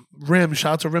and Rim.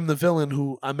 Shout out to Rim the Villain,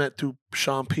 who I met through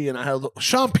Sean P. And I had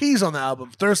Sean P's on the album.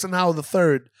 Thurston Howell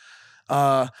III.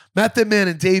 Method Man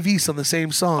and Dave East on the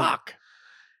same song. Fuck.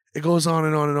 It goes on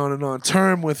and on and on and on.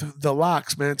 Term with The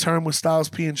Locks, man. Term with Styles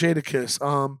P and Jadakiss.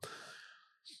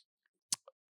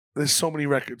 There's so many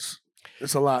records.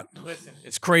 It's a lot. Listen,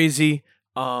 it's crazy.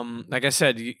 Like I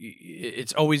said,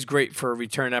 it's always great for a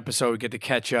return episode. We get to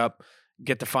catch up.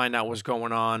 Get to find out what's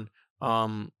going on.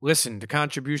 Listen, the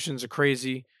contributions are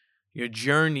crazy. Your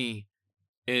journey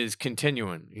is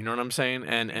continuing. You know what I'm saying?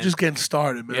 And Just getting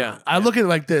started, man. Yeah, I look at it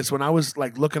like this. When I was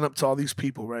like looking up to all these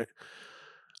people, right?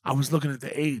 I was looking at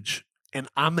the age. And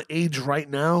I'm the age right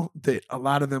now that a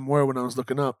lot of them were when I was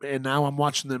looking up. And now I'm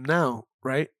watching them now,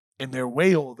 right? And they're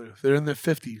way older. They're in their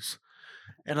 50s.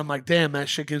 And I'm like, damn, that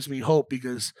shit gives me hope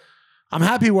because I'm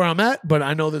happy where I'm at, but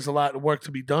I know there's a lot of work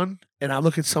to be done. And I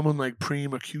look at someone like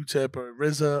Preem or Q-Tip or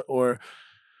RZA or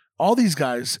all these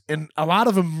guys, and a lot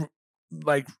of them,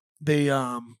 like, they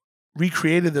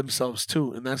recreated themselves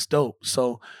too, and that's dope.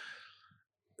 So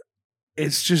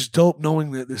it's just dope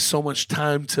knowing that there's so much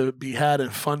time to be had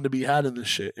and fun to be had in this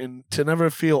shit, and to never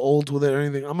feel old with it or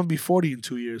anything. I'm going to be 40 in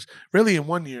 2 years, really in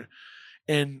 1 year.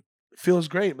 And it feels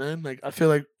great, man. Like, I feel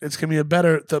like it's going to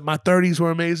be my 30s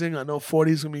were amazing. I know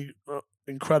 40s going to be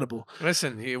incredible.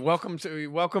 Listen, welcome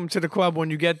to the club. When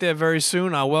you get there very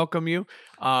soon, I'll welcome you.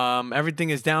 Everything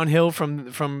is downhill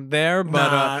from there.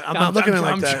 But I'm not looking at it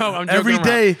like that. Every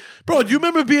day, bro. Do you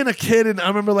remember being a kid? And I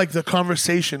remember like the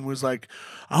conversation was like,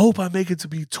 "I hope I make it to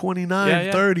be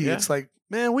 29, 30." Yeah. It's like,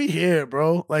 man, we here,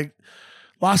 bro. Like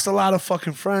Lost a lot of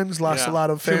fucking friends, lost a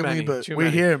lot of Too family, many, but too we're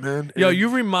many. here, man. Yo, And you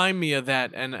remind me of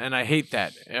that, and I hate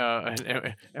that.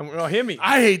 Hear me.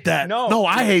 I hate that. No,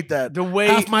 I hate that. the way-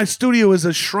 half my studio is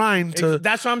a shrine to.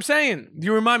 That's what I'm saying.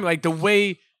 You remind me, like the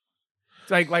way,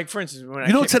 like for instance, when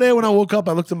Today when I woke up,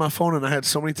 I looked at my phone and I had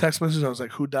so many text messages. I was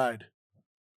like, "Who died?"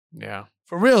 Yeah.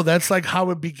 For real, that's like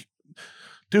how it be.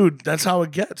 Dude, that's how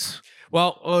it gets.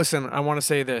 Well, listen, I want to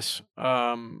say this.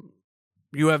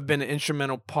 You have been an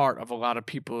instrumental part of a lot of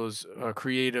people's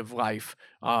creative life.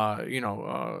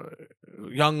 Young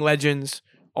legends,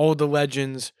 older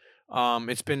legends.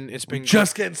 It's been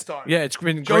Just getting started. yeah, it's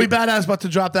been Joey great. Badass about to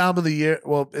drop the album of the year.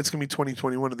 Well, it's gonna be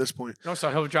 2021 at this point. No, so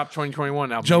he'll drop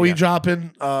 2021 album. Joey yeah.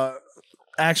 dropping,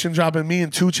 Action dropping. Me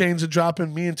and 2 Chainz are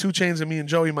dropping. Me and 2 Chainz and me and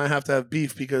Joey might have to have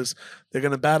beef because they're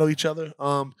gonna battle each other.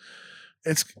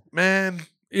 It's man.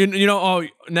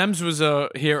 Nems was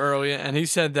here earlier, and he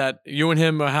said that you and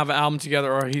him have an album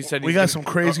together, or he said We got some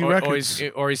crazy records.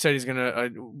 or he said he's gonna.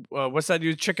 What's that?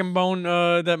 You chicken bone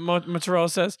that mozzarella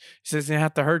says? He says they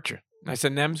have to hurt you. I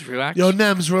said, Nems, relax. Yo,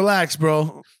 Nems, relax,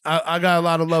 bro. I got a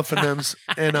lot of love for Nems,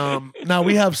 and now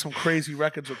we have some crazy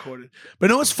records recorded. But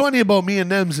you know what's funny about me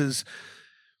and Nems is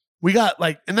we got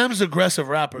and Nems is an aggressive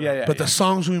rapper. But the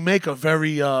songs we make are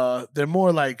very. They're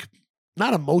more like.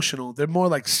 Not emotional. They're more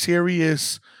like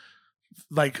serious,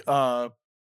 think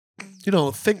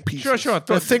pieces. Sure.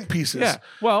 They're think pieces. Yeah.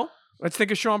 Well, let's think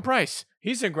of Sean Price.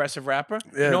 He's an aggressive rapper.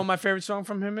 Yeah. You know what my favorite song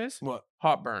from him is? What?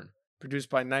 Heartburn, produced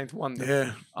by Ninth Wonder.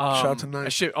 Yeah. Shout out to Ninth.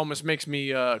 That shit almost makes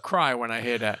me cry when I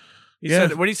hear that. He Yeah.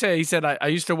 said, what did he say? He said, I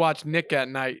used to watch Nick at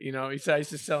night. He said, I used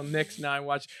to sell Nicks. Now I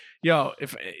watch. Yo,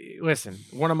 listen,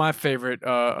 one of my favorite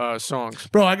songs.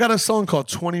 Bro, I got a song called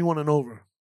 21 and Over.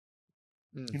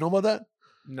 You know about that?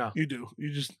 No. You do.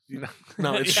 No,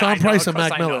 Yeah, it's I Sean know, Price of and course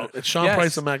Mac I Miller. know. It's Sean Yes.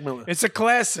 Price and Mac Miller. It's a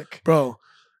classic. Bro,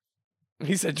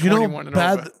 He said you know 21 and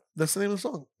bad. over. That's the name of the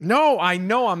song. No, I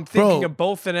know. I'm thinking Bro, of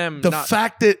both of them. The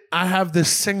fact that I have this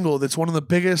single that's one of the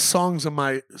biggest songs in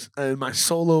my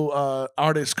solo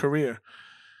artist career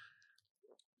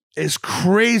is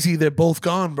crazy. They're both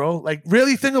gone, bro. Like,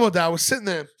 really think about that. I was sitting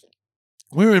there.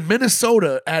 We were in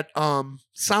Minnesota at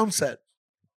Soundset.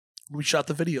 We shot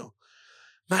the video.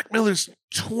 Mac Miller's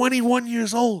 21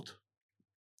 years old.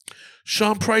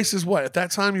 Sean Price is what? At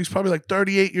that time, he was probably like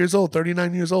 38 years old,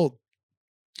 39 years old.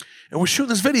 And we're shooting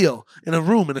this video in a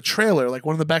room, in a trailer, like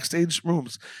one of the backstage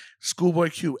rooms. Schoolboy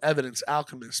Q, Evidence,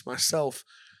 Alchemist, myself.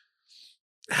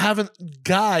 Having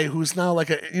Guy, who's now like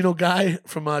Guy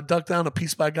from Duck Down, A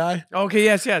Piece by Guy. Okay,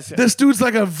 yes. This dude's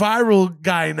like a viral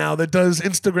guy now that does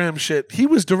Instagram shit. He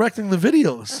was directing the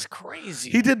videos. That's crazy.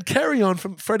 He did Carry On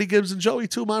from Freddie Gibbs and Joey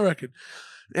too, my record.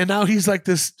 And now he's like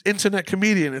this internet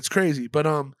comedian. It's crazy. But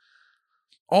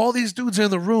all these dudes are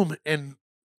in the room and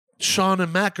Sean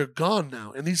and Mac are gone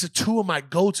now. And these are two of my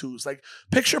go-tos. Like,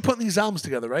 picture putting these albums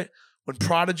together, right? When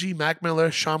Prodigy, Mac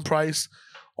Miller, Sean Price,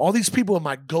 all these people are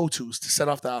my go-tos to set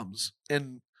off the albums.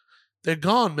 And they're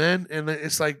gone, man. And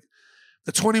it's like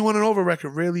the 21 and Over record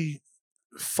really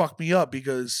fucked me up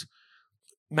because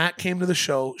Mac came to the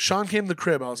show. Sean came to the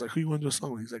crib. I was like, who you want to do a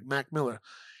song with? He's like, Mac Miller.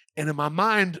 And in my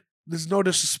mind, there's no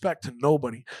disrespect to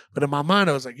nobody. But in my mind,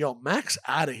 I was like, yo, Mac's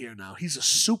out of here now. He's a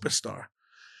superstar.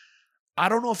 I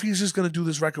don't know if he's just going to do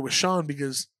this record with Sean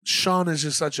because Sean is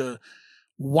just such a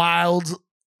wild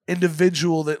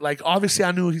individual that, like, obviously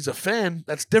I knew he's a fan.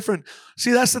 That's different.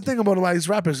 See, that's the thing about a lot of these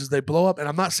rappers is they blow up. And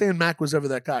I'm not saying Mac was ever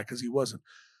that guy because he wasn't.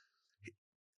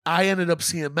 I ended up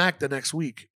seeing Mac the next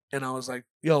week. And I was like,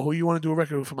 yo, who you want to do a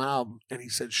record with for my album? And he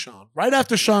said Sean. Right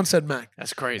after Sean said Mac.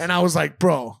 That's crazy. And I was like,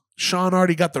 bro, Sean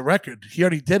already got the record. He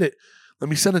already did it. Let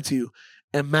me send it to you.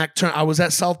 And Mac I was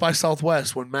at South by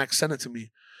Southwest when Mac sent it to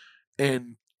me.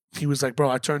 And he was like, bro,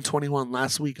 I turned 21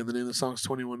 last week and the name of the song is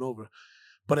 21 Over.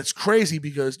 But it's crazy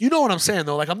because, you know what I'm saying,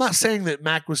 though? Like, I'm not saying that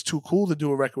Mac was too cool to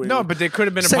do a record with. No, but there could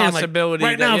have been a Saying, possibility.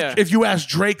 Like, right now, if you ask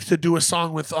Drake to do a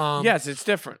song with yes, it's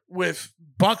different. with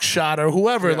Buckshot or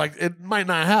whoever, Yeah. like, it might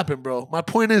not happen, bro. My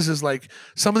point is like,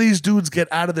 some of these dudes get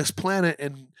out of this planet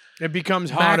and It becomes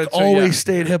harder Mac to always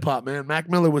stayed hip hop, man. Mac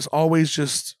Miller was always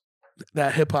just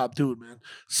that hip hop dude, man.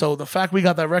 So the fact we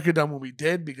got that record done when we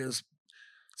did, because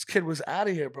this kid was out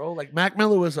of here, bro. Like, Mac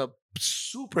Miller was a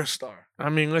superstar. I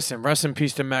mean, listen, rest in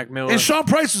peace to Mac Miller. And Sean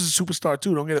Price was a superstar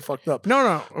too. Don't get it fucked up. No,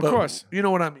 of But course. You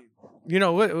know what I mean. You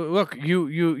know, look,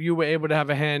 you were able to have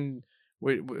a hand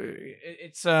with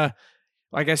it's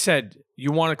like I said,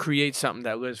 you want to create something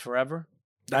that lives forever.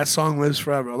 That song lives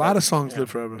forever. A lot of songs live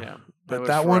forever. Yeah. But lives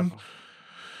that one, forever.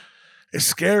 it's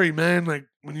scary, man. Like,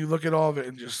 when you look at all of it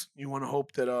and just, you want to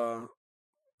hope that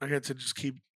I get to just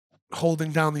keep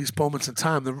holding down these moments in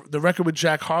time. The record with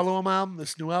Jack Harlow on my album,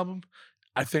 this new album,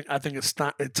 I think it's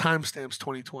not. It timestamps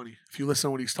 2020. If you listen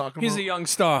to what he's talking He's about, a young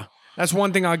star. That's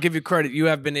one thing I'll give you credit. You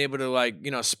have been able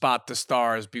to spot the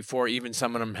stars before even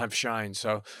some of them have shined.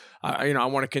 So, I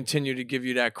want to continue to give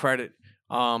you that credit.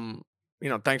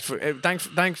 Thanks for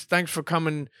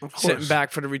coming, sitting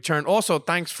back for the return. Also,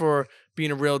 thanks for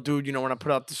being a real dude. When I put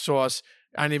out the sauce,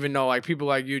 I didn't even know, people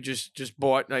like you just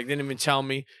bought, didn't even tell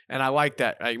me. And I like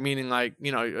that. Meaning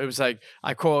it was I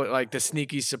call it the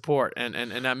sneaky support.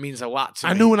 And that means a lot to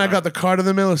me. I knew when I got the card in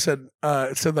the mail, it said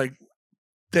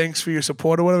thanks for your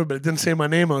support or whatever, but it didn't say my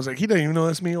name. I was like, he doesn't even know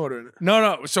that's me ordering it.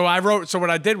 No. So what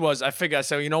I did was I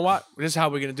said, you know what? This is how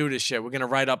we're going to do this shit. We're going to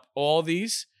write up all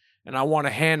these and I want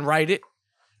to hand write it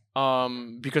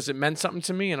because it meant something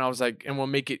to me. And I was like, and we'll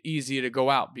make it easier to go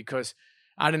out because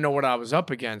I didn't know what I was up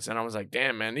against. And I was like,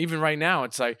 damn, man, even right now,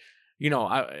 it's I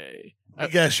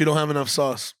guess you don't have enough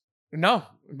sauce. No,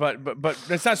 but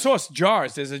it's not sauce,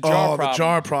 jars. There's a jar problem. The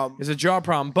jar problem. There's a jar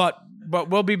problem. But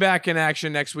we'll be back in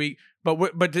action next week. But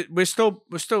we're still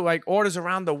orders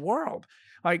around the world.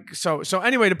 So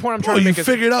anyway, the point I'm trying to make is you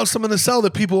figured out something to sell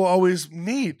that people always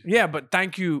need. Yeah, but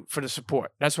thank you for the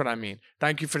support. That's what I mean.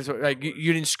 Thank you for the support.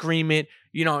 You didn't scream it.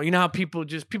 You know how people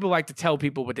like to tell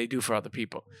people what they do for other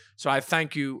people. So I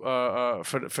thank you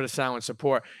for the silent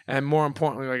support, and more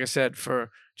importantly, like I said,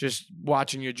 for just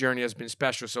watching your journey has been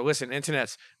special. So listen,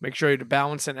 internets, make sure you do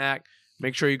balance and act.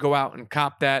 Make sure you go out and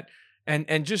cop that.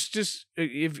 And just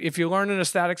if you're learning a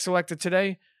Statik Selektah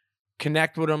today,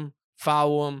 connect with him,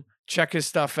 follow him, check his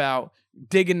stuff out,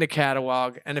 dig in the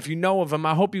catalog. And if you know of him,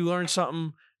 I hope you learned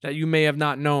something that you may have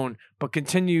not known, but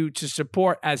continue to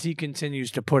support as he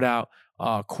continues to put out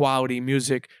quality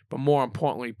music, but more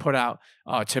importantly, put out,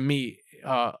 to me,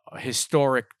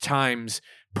 historic times.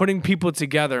 Putting people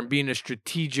together and being a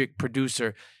strategic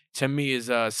producer, to me,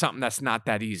 is something that's not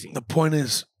that easy. The point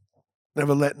is,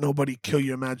 never let nobody kill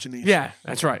your imagination. Yeah,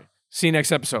 that's right. See you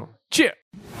next episode. Cheer.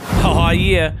 Oh,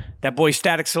 yeah. That boy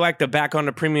Statik Selektah back on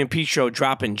the Premium Pete Show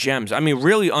dropping gems. I mean,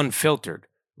 really unfiltered.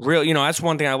 Real, that's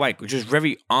one thing I like, which is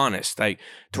very honest,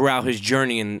 throughout his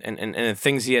journey and the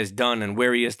things he has done and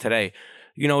where he is today.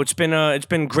 It's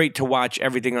been great to watch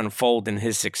everything unfold in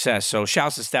his success. So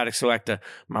shouts to Statik Selektah,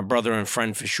 my brother and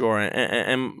friend for sure.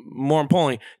 And more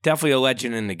importantly, definitely a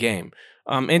legend in the game.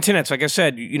 Internets, like I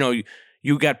said, you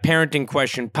got parenting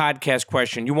question, podcast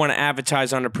question. You want to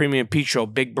advertise on the Premium Pete Show,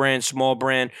 big brand, small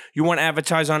brand. You want to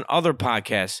advertise on other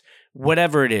podcasts,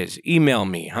 whatever it is, email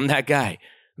me. I'm that guy.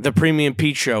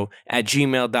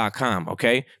 thepremiumpeteshow@gmail.com,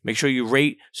 okay? Make sure you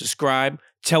rate, subscribe,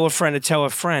 tell a friend to tell a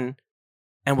friend,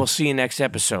 and we'll see you next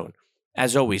episode.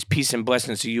 As always, peace and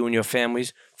blessings to you and your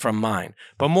families from mine.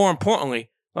 But more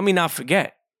importantly, let me not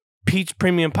forget, Pete's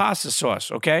Premium Pasta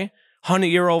Sauce, okay?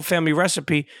 100-year-old family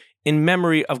recipe in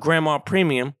memory of Grandma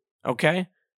Premium, okay?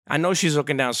 I know she's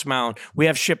looking down smiling. We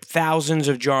have shipped thousands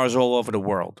of jars all over the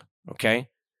world, okay?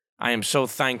 I am so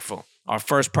thankful. Our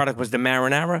first product was the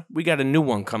marinara. We got a new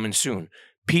one coming soon.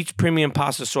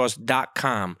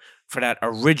 Pete'sPremiumPastaSauce.com for that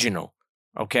original,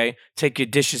 okay? Take your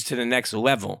dishes to the next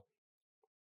level.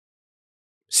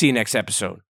 See you next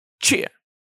episode. Cheer.